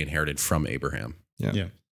that they inherited from Abraham. Yeah.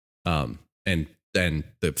 And then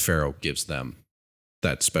the Pharaoh gives them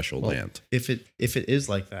that special Well, land. If it is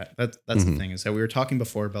like that, that's the thing, is that we were talking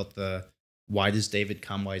before about why does David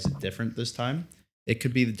come? Why is it different this time? It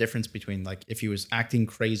could be the difference between, like, if he was acting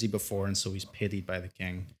crazy before and so he's pitied by the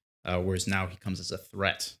king, whereas now he comes as a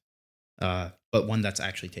threat, but one that's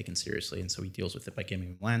actually taken seriously, and so he deals with it by giving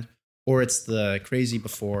him land. Or it's the crazy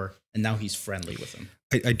before and now he's friendly with him.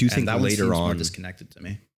 I do think that one later seems more on, disconnected to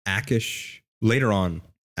me. Akish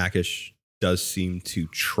does seem to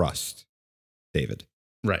trust David.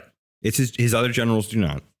 Right. It's his other generals do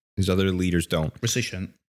not. His other leaders don't. Which they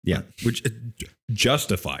shouldn't. Yeah, which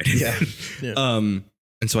justified. Yeah. Yeah. And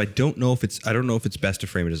so I don't know if it's best to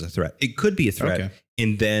frame it as a threat. It could be a threat, Okay.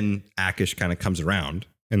 and then Akish kind of comes around,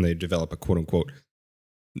 and they develop a quote unquote,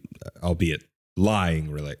 albeit lying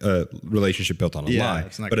relationship built on a Yeah, lie,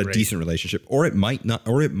 it's not but a great. decent relationship. Or it might not,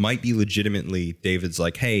 or it might be legitimately David's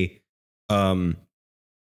like, hey,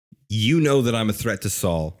 you know that I'm a threat to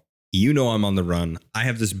Saul. You know I'm on the run. I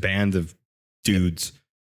have this band of dudes.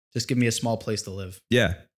 Just give me a small place to live.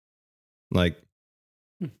 Yeah. Like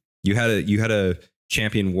you had a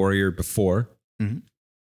champion warrior before. Mhm.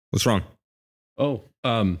 What's wrong?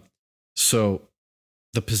 So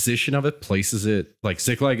the position of it places it like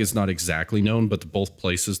Ziklag is not exactly known, but the both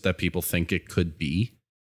places that people think it could be,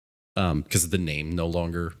 because of the name no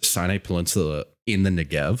longer Sinai Peninsula in the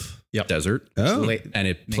Negev desert. Oh, And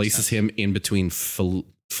it places him in between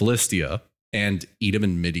Philistia and Edom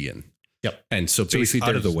and Midian. Yep. And so so basically he's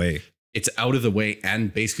out of the way. it's out of the way,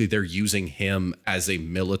 and basically they're using him as a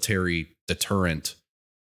military deterrent.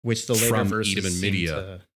 Which the later From verses Edom and seem Midia.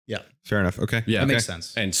 to- yeah, Fair enough. Okay. Yeah. that Okay. makes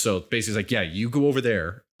sense. And so basically it's like, yeah, you go over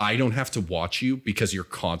there. I don't have to watch you because you're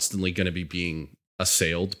constantly going to be being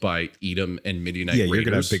assailed by Edom and Midianite Yeah, you're raiders.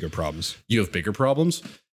 gonna have bigger problems. You have bigger problems,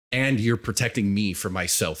 and you're protecting me from my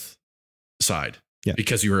south side. Yeah.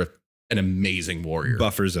 Because you're an amazing warrior.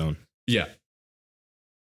 Buffer zone. Yeah.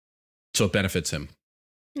 So it benefits him.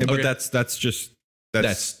 Yeah, Okay. but that's just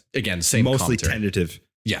That's again, same mostly commentary. tentative.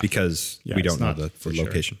 Yeah. Because Yeah, we it's don't know not the for sure.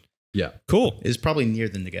 location. Yeah. Cool. It's probably near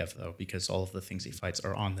the Negev though, because all of the things he fights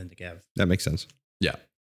are on the Negev. That makes sense. Yeah.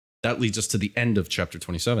 That leads us to the end of chapter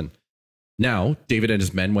 27. Now, David and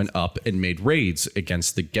his men went up and made raids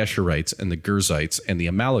against the Geshurites and the Girzites and the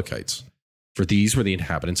Amalekites. For these were the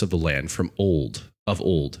inhabitants of the land from old,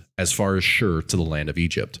 as far as Shur to the land of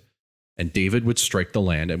Egypt. And David would strike the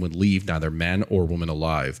land and would leave neither man or woman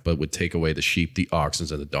alive, but would take away the sheep, the oxen,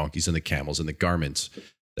 and the donkeys, and the camels, and the garments,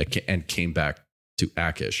 and came back to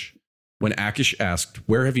Achish. When Achish asked,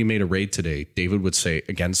 "Where have you made a raid today?" David would say,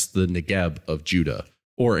 "Against the Negeb of Judah,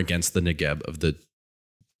 or against the Negeb of the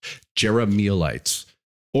Jerahmeelites,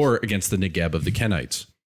 or against the Negeb of the Kenites."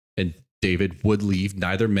 And David would leave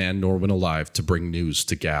neither man nor woman alive to bring news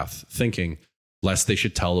to Gath, thinking, lest they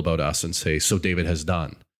should tell about us and say, "So David has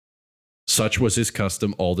done." Such was his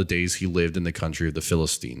custom all the days he lived in the country of the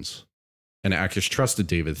Philistines. And Achish trusted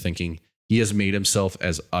David, thinking, "He has made himself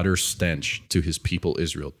as utter stench to his people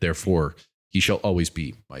Israel. Therefore, he shall always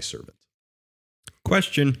be my servant."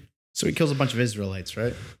 Question. So he kills a bunch of Israelites,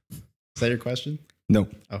 right? Is that your question? No.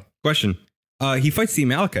 Oh. Question. He fights the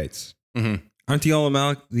Amalekites. Mm-hmm. Aren't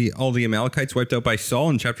all the Amalekites wiped out by Saul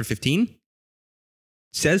in chapter 15? It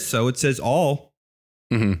says so. It says all.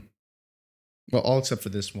 Mm-hmm. Well, all except for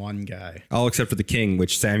this one guy. All except for the king,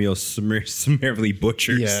 which Samuel summarily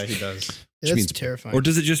butchers. Yeah, he does. That's means- terrifying. Or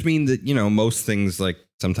does it just mean that, most things, like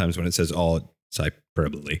sometimes when it says all, it's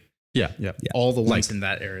hyperbole? Yeah. Yeah. All the ones Like- in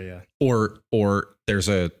that area. Or there's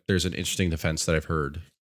an interesting defense that I've heard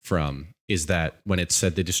from is that when it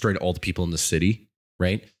said they destroyed all the people in the city,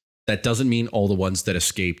 right? That doesn't mean all the ones that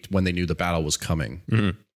escaped when they knew the battle was coming.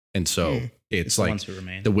 Mhm. And so It's it's the like ones who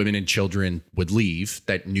remain. the women and children would leave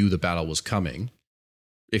that knew the battle was coming.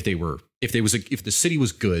 If the city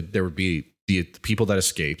was good, there would be the people that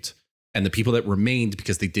escaped and the people that remained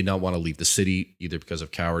because they did not want to leave the city, either because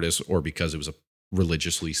of cowardice or because it was a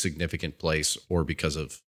religiously significant place or because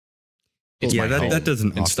of it's Yeah, my that home doesn't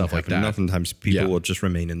and often stuff like happen. that. Oftentimes people Yeah. will just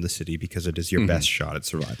remain in the city because it is your Mhm. best shot at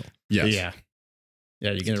survival. Yes. Yeah.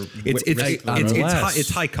 Yeah, you're gonna. It's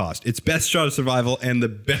high cost. It's best shot of survival and the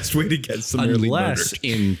best way to get summarily Unless murdered.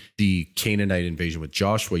 in the Canaanite invasion with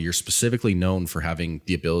Joshua, you're specifically known for having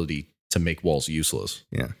the ability to make walls useless.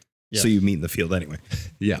 Yeah. Yeah. So you meet in the field anyway.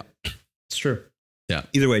 Yeah. It's true.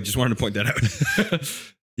 Either way, just wanted to point that out.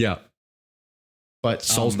 Yeah. But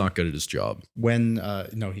Saul's not good at his job. when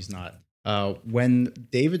no, he's not. When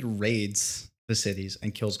David raids the cities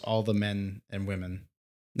and kills all the men and women,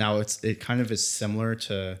 now it kind of is similar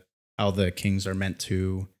to how the kings are meant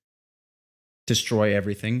to destroy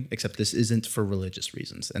everything, except this isn't for religious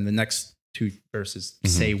reasons. And the next two verses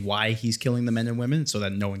say why he's killing the men and women so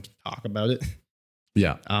that no one can talk about it.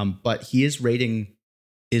 Yeah. But he is raiding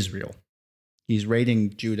Israel. He's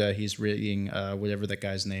raiding Judah. He's raiding whatever that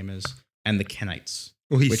guy's name is, and the Kenites.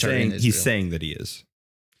 Well, Which are in he's Israel. saying that he is.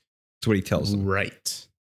 That's what he tells them. Right.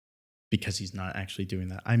 Because he's not actually doing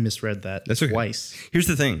that. I misread that That's okay. twice. Here's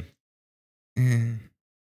the thing.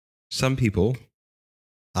 Some people,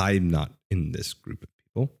 I'm not in this group of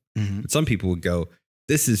people, but some people would go,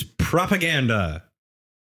 "This is propaganda."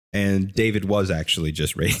 And David was actually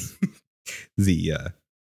just raiding the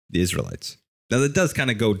Israelites. Now, that does kind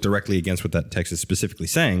of go directly against what that text is specifically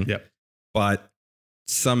saying. Yep. But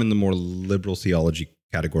some in the more liberal theology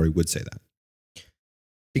category would say that.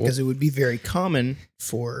 because it would be very common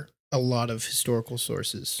for a lot of historical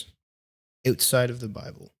sources outside of the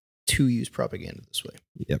Bible to use propaganda this way.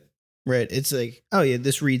 Yep. Right. It's like, oh yeah,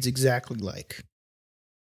 this reads exactly like,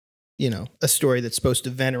 a story that's supposed to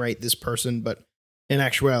venerate this person, but in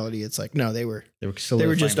actuality, it's like, no, they were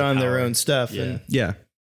just on their own stuff. Yeah. And Yeah.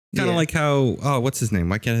 Kind of Yeah. like how, what's his name?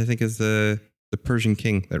 Why can't I think of the Persian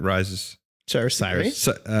king that rises? Cyrus. Cyrus.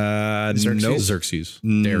 So, Xerxes? no. Xerxes.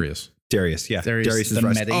 Mm. Darius. Darius, yeah. Darius is the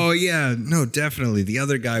right. Mede. Oh, yeah. No, definitely. The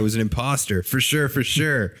other guy was an imposter. For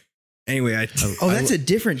sure. Anyway, That's a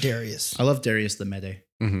different Darius. I love Darius the Mede.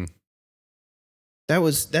 Mm-hmm.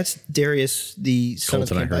 That's Darius, the son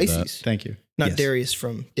Colton, I of heard that. Cambyses. Thank you. Not Yes. Darius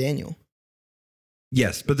from Daniel.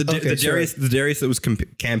 yes, but the Okay, Darius that was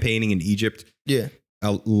campaigning in Egypt Yeah.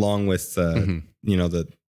 along with the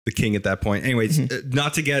king at that point. Anyways,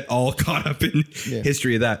 not to get all caught up in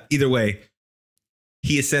history of that. Either way,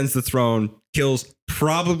 he ascends the throne, kills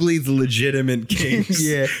probably the legitimate kings,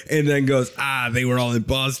 and then goes, they were all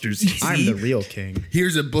imposters. I'm the real king.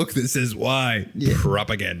 Here's a book that says why. Yeah.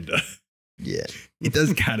 Propaganda. Yeah. It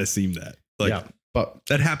does kind of seem that. Yeah, but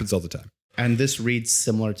that happens all the time. and this reads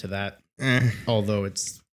similar to that, although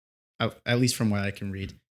it's at least from what I can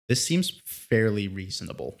read, this seems fairly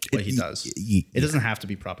reasonable what he does. It doesn't have to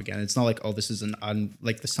be propaganda. It's not like, oh, this is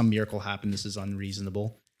some miracle happened. This is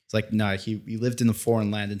unreasonable. It's like, nah, he lived in a foreign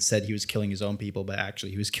land and said he was killing his own people, but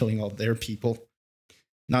actually he was killing all their people.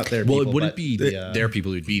 Not their people. Well, it wouldn't but be their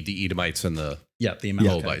people. It would be the Edomites and the the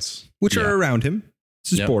Amalekites. Moabites. Which Yeah. are around him. It's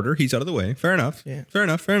his Yep. border. He's out of the way. Fair enough. Yeah. Fair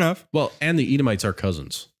enough. Well, and the Edomites are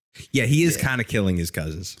cousins. Yeah, he is kind of killing his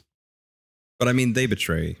cousins. But I mean, they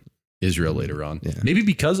betray. Israel later on. Yeah. Maybe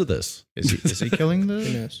because of this. Is he killing the?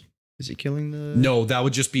 Who knows? Is he killing the? No, that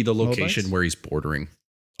would just be the location Moabites? where he's bordering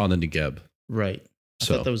on the Negev. Right. I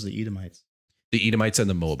So- thought that was the Edomites. The Edomites and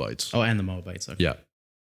the Moabites. Oh, and the Moabites. Okay. Yeah.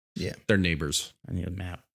 Yeah. They're neighbors. I need a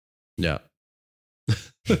map. Yeah.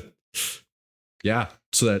 Yeah.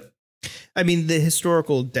 So that I mean, the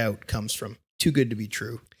historical doubt comes from too good to be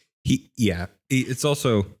true. It's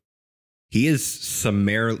also, he is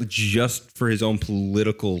summarily, just for his own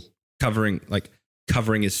political covering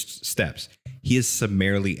his steps, he is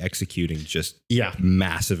summarily executing just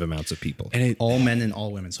massive amounts of people. and All men and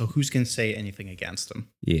all women. So who's going to say anything against him?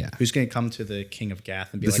 Yeah. Who's going to come to the king of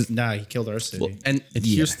Gath and be This like, is- nah, he killed our city? well, and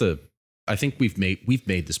here's I think we've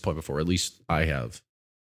made this point before, at least I have.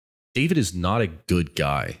 David is not a good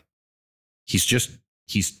guy.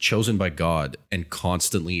 He's chosen by God and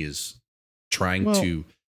constantly is trying Well, to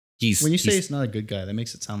when you say he's not a good guy, that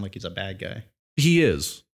makes it sound like he's a bad guy. he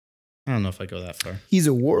is. I don't know if I go that far. He's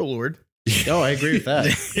a warlord. Oh, I agree with that.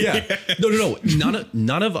 Yeah. No.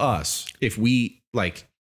 None of us, if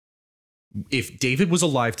David was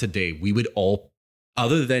alive today, we would all,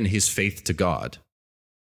 other than his faith to God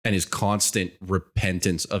and his constant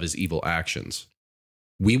repentance of his evil actions,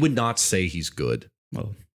 we would not say he's good.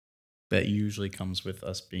 Well, that usually comes with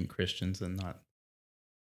us being Christians and not.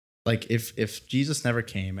 Like if Jesus never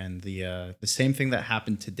came and the same thing that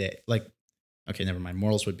happened today, like, okay, never mind.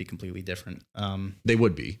 Morals would be completely different. They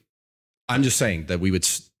would be. I'm just saying that we would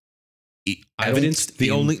evidence.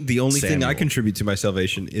 The only thing I Samuel. contribute to my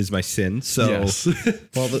salvation is my sin. So Yes.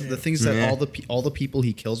 Well, the things that all the people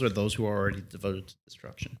he kills are those who are already devoted to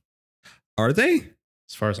destruction. are they?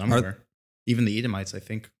 As far as I'm aware, even the Edomites, I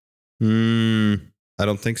think. I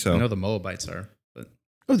don't think so. I know the Moabites are, but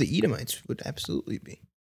Oh, the Edomites would absolutely be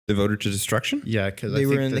Devoted to destruction? yeah, because They I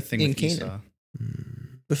were think in the the- thing in with Canaan. Esau.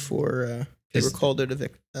 before they were called out of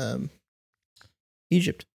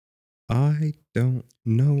Egypt. I don't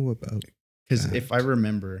know about. Because if I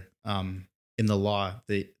remember, in the law,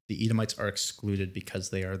 the Edomites are excluded because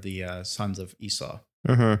they are the sons of Esau.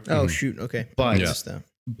 Uh-huh. Oh shoot! Okay, But- I missed that.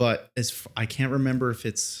 But I can't remember if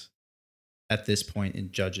it's at this point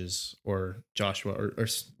in Judges or Joshua or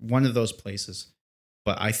one of those places.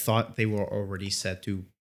 But I thought they were already said to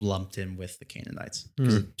lumped in with the Canaanites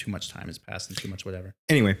because too much time has passed and too much whatever.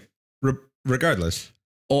 Anyway, regardless.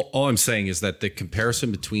 All I'm saying is that the comparison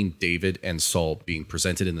between David and Saul being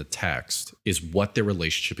presented in the text is what their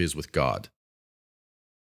relationship is with God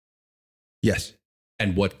Yes.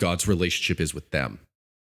 and what God's relationship is with them.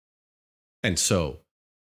 And so,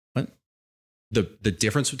 What? The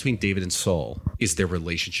difference between David and Saul is their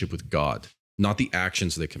relationship with God, not the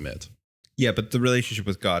actions they commit. Yeah, but the relationship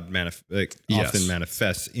with God often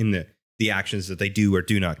manifests in the actions that they do or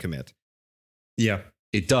do not commit. Yeah.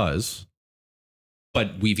 It does.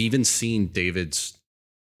 But we've even seen David's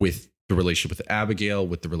with the relationship with Abigail,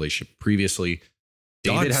 with the relationship previously.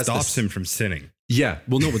 God David stops him from sinning. Yeah.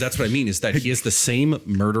 Well, no, but that's what I mean is that he has the same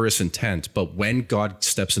murderous intent, but when God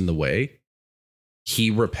steps in the way, he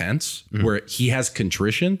repents, where he has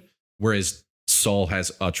contrition, whereas Saul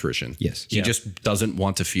has attrition. Yes. He just doesn't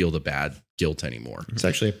want to feel the bad guilt anymore. It's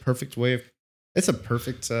actually a perfect way of. It's a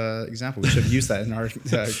perfect example. We should have used that in our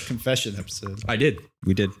confession episode. I did.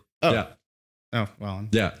 We did. Oh. Yeah. Oh, well.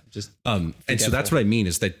 Yeah. Just And so that's what I mean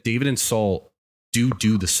is that David and Saul do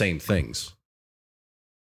the same things.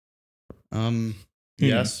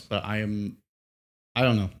 yes, but I don't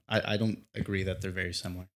know. I don't agree that they're very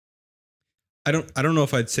similar. I don't know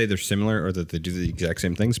if I'd say they're similar or that they do the exact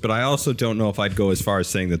same things, but I also don't know if I'd go as far as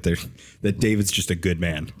saying that David's just a good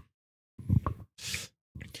man.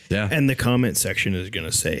 Yeah. And the comment section is going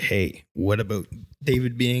to say, hey, what about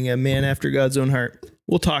David being a man after God's own heart?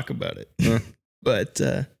 We'll talk about it. But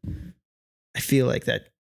I feel like that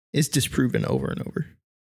is disproven over and over.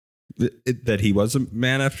 That he was a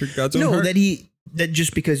man after God's own heart? No, that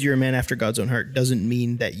just because you're a man after God's own heart doesn't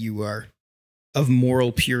mean that you are of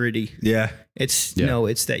moral purity. Yeah. It's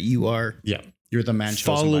that you are You're the man chosen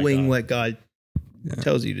by following God. what God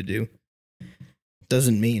tells you to do.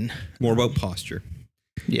 Doesn't mean More about posture.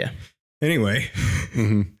 yeah. Anyway,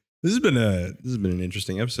 this has been an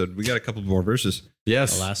interesting episode. We got a couple more verses.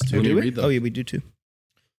 Yes. The last two. When Do you we? read them. Oh yeah, we do too.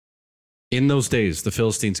 In those days, the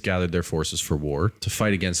Philistines gathered their forces for war to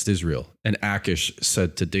fight against Israel. And Achish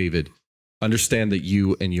said to David, understand that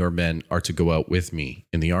you and your men are to go out with me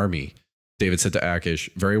in the army. David said to Achish,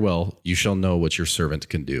 very well, you shall know what your servant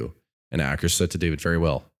can do. And Achish said to David, very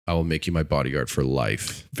well, I will make you my bodyguard for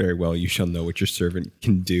life. Very well, you shall know what your servant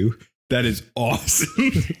can do. That is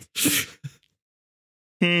awesome.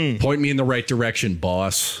 Point me in the right direction,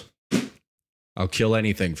 boss. I'll kill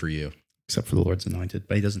anything for you. Except for the Lord's anointed,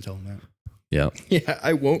 but he doesn't tell him that. Yeah. Yeah,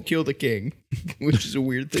 I won't kill the king, which is a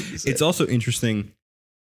weird thing to say. It's also interesting.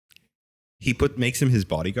 He makes him his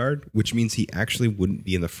bodyguard, which means he actually wouldn't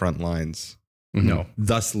be in the front lines, No.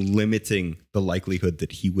 thus limiting the likelihood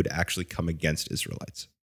that he would actually come against Israelites.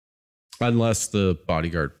 Unless the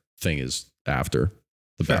bodyguard thing is after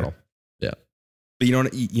the Fair. battle. Yeah. But you know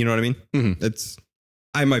what I mean? Mhm. It's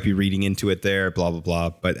I might be reading into it there, blah blah blah.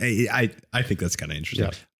 But I think that's kind of interesting.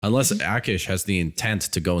 Yeah. Unless Achish has the intent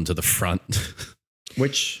to go into the front.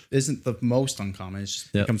 Which isn't the most uncommon. It just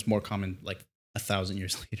Yeah. becomes more common like 1,000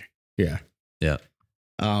 years later. Yeah.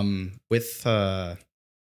 With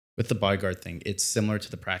the bodyguard thing, it's similar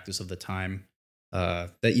to the practice of the time.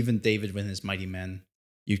 That even David, with his mighty men,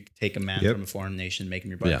 you take a man Yep. from a foreign nation, make him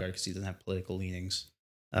your bodyguard because he doesn't have political leanings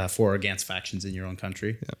for or against factions in your own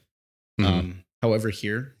country. However,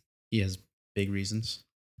 here he has big reasons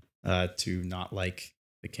to not like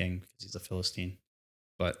the king because he's a Philistine.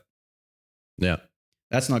 But Yeah.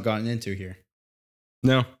 that's not gotten into here.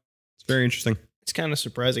 No, it's very interesting. It's kind of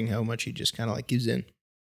surprising how much he just kind of like gives in,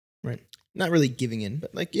 right? Not really giving in,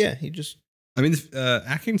 but like he just I mean,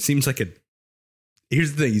 Akin seems like a.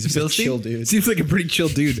 Here's the thing: he's a Philistine. chill dude. Seems like a pretty chill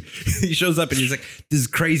dude. He shows up and he's like, "This is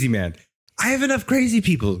crazy, man. I have enough crazy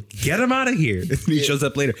people. Get him out of here." And he shows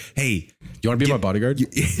up later. Hey, You want to be my bodyguard?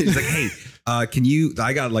 he's like, "Hey, can you?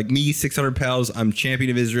 I got like me 600 pals. I'm champion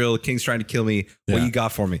of Israel. The king's trying to kill me. What Yeah. you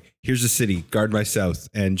got for me? Here's a city. Guard my south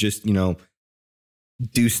and just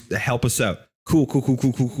help us out.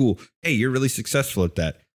 Cool. Hey, you're really successful at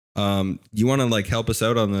that. You want to like help us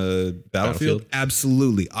out on the battlefield?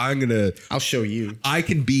 Absolutely. I'll show you. I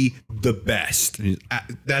can be the best.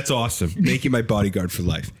 That's awesome. Make you my bodyguard for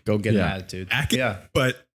life. Go get Yeah. an attitude. Akin, Yeah.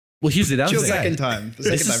 but Well, here's the other The thing. second time. The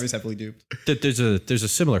second This time is- he's heavily duped. That there's a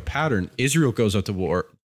similar pattern. Israel goes out to war.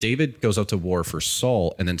 David goes out to war for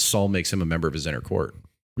Saul, and then Saul makes him a member of his inner court.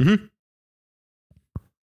 Mhm.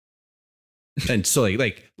 And so,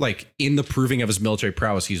 like in the proving of his military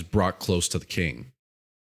prowess, he's brought close to the king.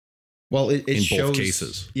 Well, it In both shows,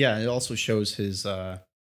 cases. Yeah, it also shows his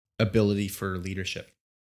ability for leadership,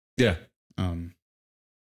 Yeah,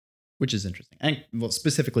 which is interesting. And well,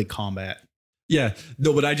 specifically combat. yeah.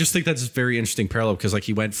 No, but I just think that's a very interesting parallel because, like,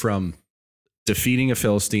 he went from defeating a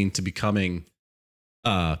Philistine to becoming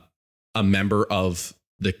a member of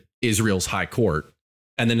the Israel's high court.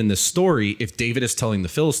 And then in this story, if David is telling the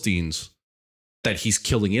Philistines that he's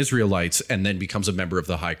killing Israelites and then becomes a member of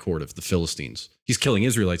the high court of the Philistines, he's killing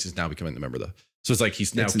Israelites, he's now becoming the member of the. So it's like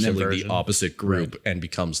he's now It's an killing inversion. the opposite group and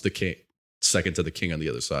becomes the king, second to the king on the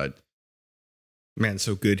other side. man,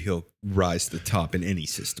 so good he'll rise to the top in any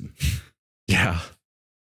system. Yeah.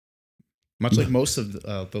 Much like most of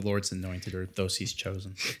the Lord's anointed or those he's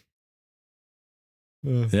chosen.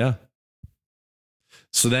 Yeah.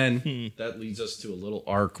 So then Hmm. that leads us to a little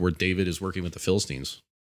arc where David is working with the Philistines.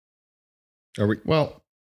 Are we? Well,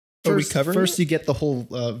 Are we first, covering first it? you get the whole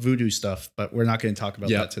voodoo stuff, but we're not going to talk about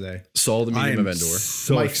Yeah. that today. Saul, the I medium am of Endor.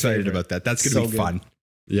 so My excited favorite. about that. That's going So to be good. fun.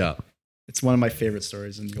 Yeah. It's one of my favorite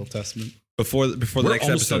stories in the Old Testament. Before the We're next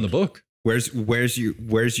almost episode, on the book. where's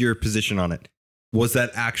your position on it? Was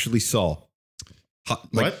that actually Saul?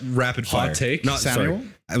 What? Rapid Hot fire? take? Not Samuel?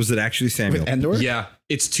 Sorry. Was it actually Samuel? With Endor? Yeah.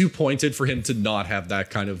 It's too pointed for him to not have that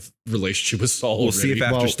kind of relationship with Saul. We'll see if already.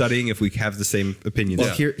 after Well- studying if we have the same opinions.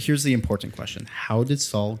 Well, here's the important question. How did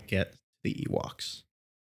Saul get the Ewoks?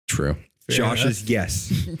 True. Josh is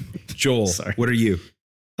yes. Joel, Sorry. what are you?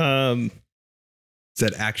 um Is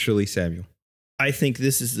that actually Samuel? I think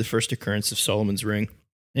this is the first occurrence of Solomon's ring.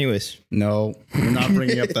 Anyways. No, we're not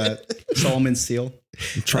bringing up that Solomon's seal.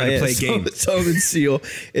 I'm trying to play a game. Solomon's seal.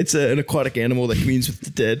 It's an aquatic animal that communes with the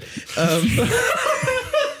dead.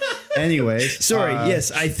 Anyways. Sorry.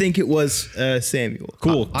 Yes, I think it was Samuel.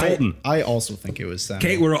 Cool. Colton. I also think it was Samuel.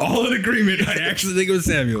 Okay, we're all in agreement. I actually think it was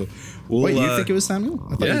Samuel. Wait, you think it was Samuel?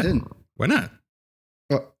 I thought you didn't. Why not?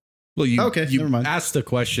 Well, you never mind. asked the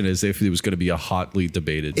question as if it was going to be a hotly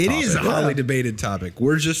debated It topic. is a hotly debated topic.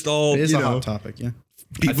 We're just all, It is a hot topic, yeah.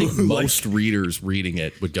 I think most readers reading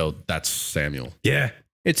it would go, that's Samuel. Yeah.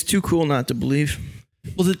 It's too cool not to believe.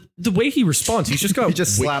 Well, the way he responds, he's just got He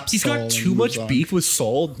just slaps He's Saul got and too moves much on. beef with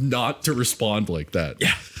Saul not to respond like that.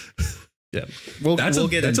 Yeah. Yeah. We'll That's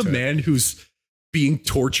get a into it. man who's being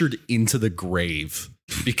tortured into the grave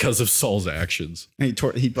because of Saul's actions. And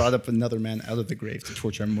he brought up another man out of the grave to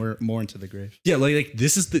torture him more into the grave. Yeah, like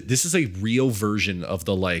this is a real version of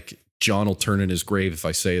the like John will turn in his grave if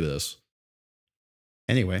I say this.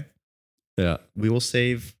 Anyway, Yeah. we will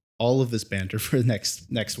save all of this banter for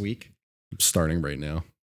next week. I'm starting right now.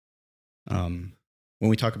 When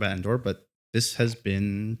we talk about Endor, but this has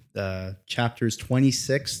been chapters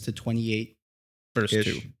 26 to 28, verse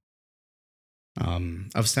Ish. 2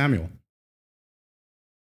 of Samuel.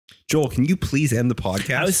 Joel, can you please end the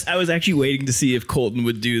podcast? I was actually waiting to see if Colton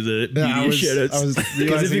would do the I media was shoutouts.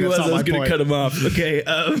 Because if he realizing was, that's I not was my going to point. cut him off. Okay.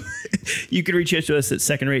 You can reach out to us at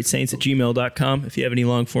secondratesaints@gmail.com if you have any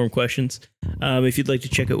long form questions. If you'd like to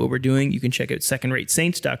check out what we're doing, you can check out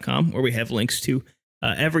secondratesaints.com, where we have links to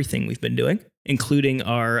everything we've been doing, including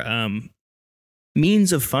our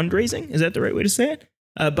means of fundraising. Is that the right way to say it?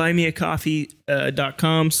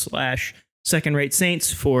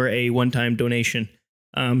 buymeacoffee.com/secondratesaints for a one-time donation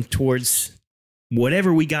towards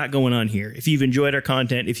whatever we got going on here. If you've enjoyed our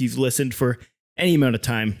content, if you've listened for any amount of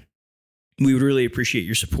time, we would really appreciate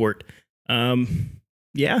your support.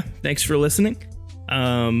 Yeah, thanks for listening.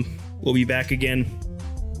 We'll be back again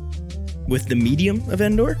with the medium of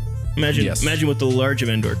Endor. Imagine what the large of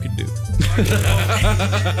Endor could do.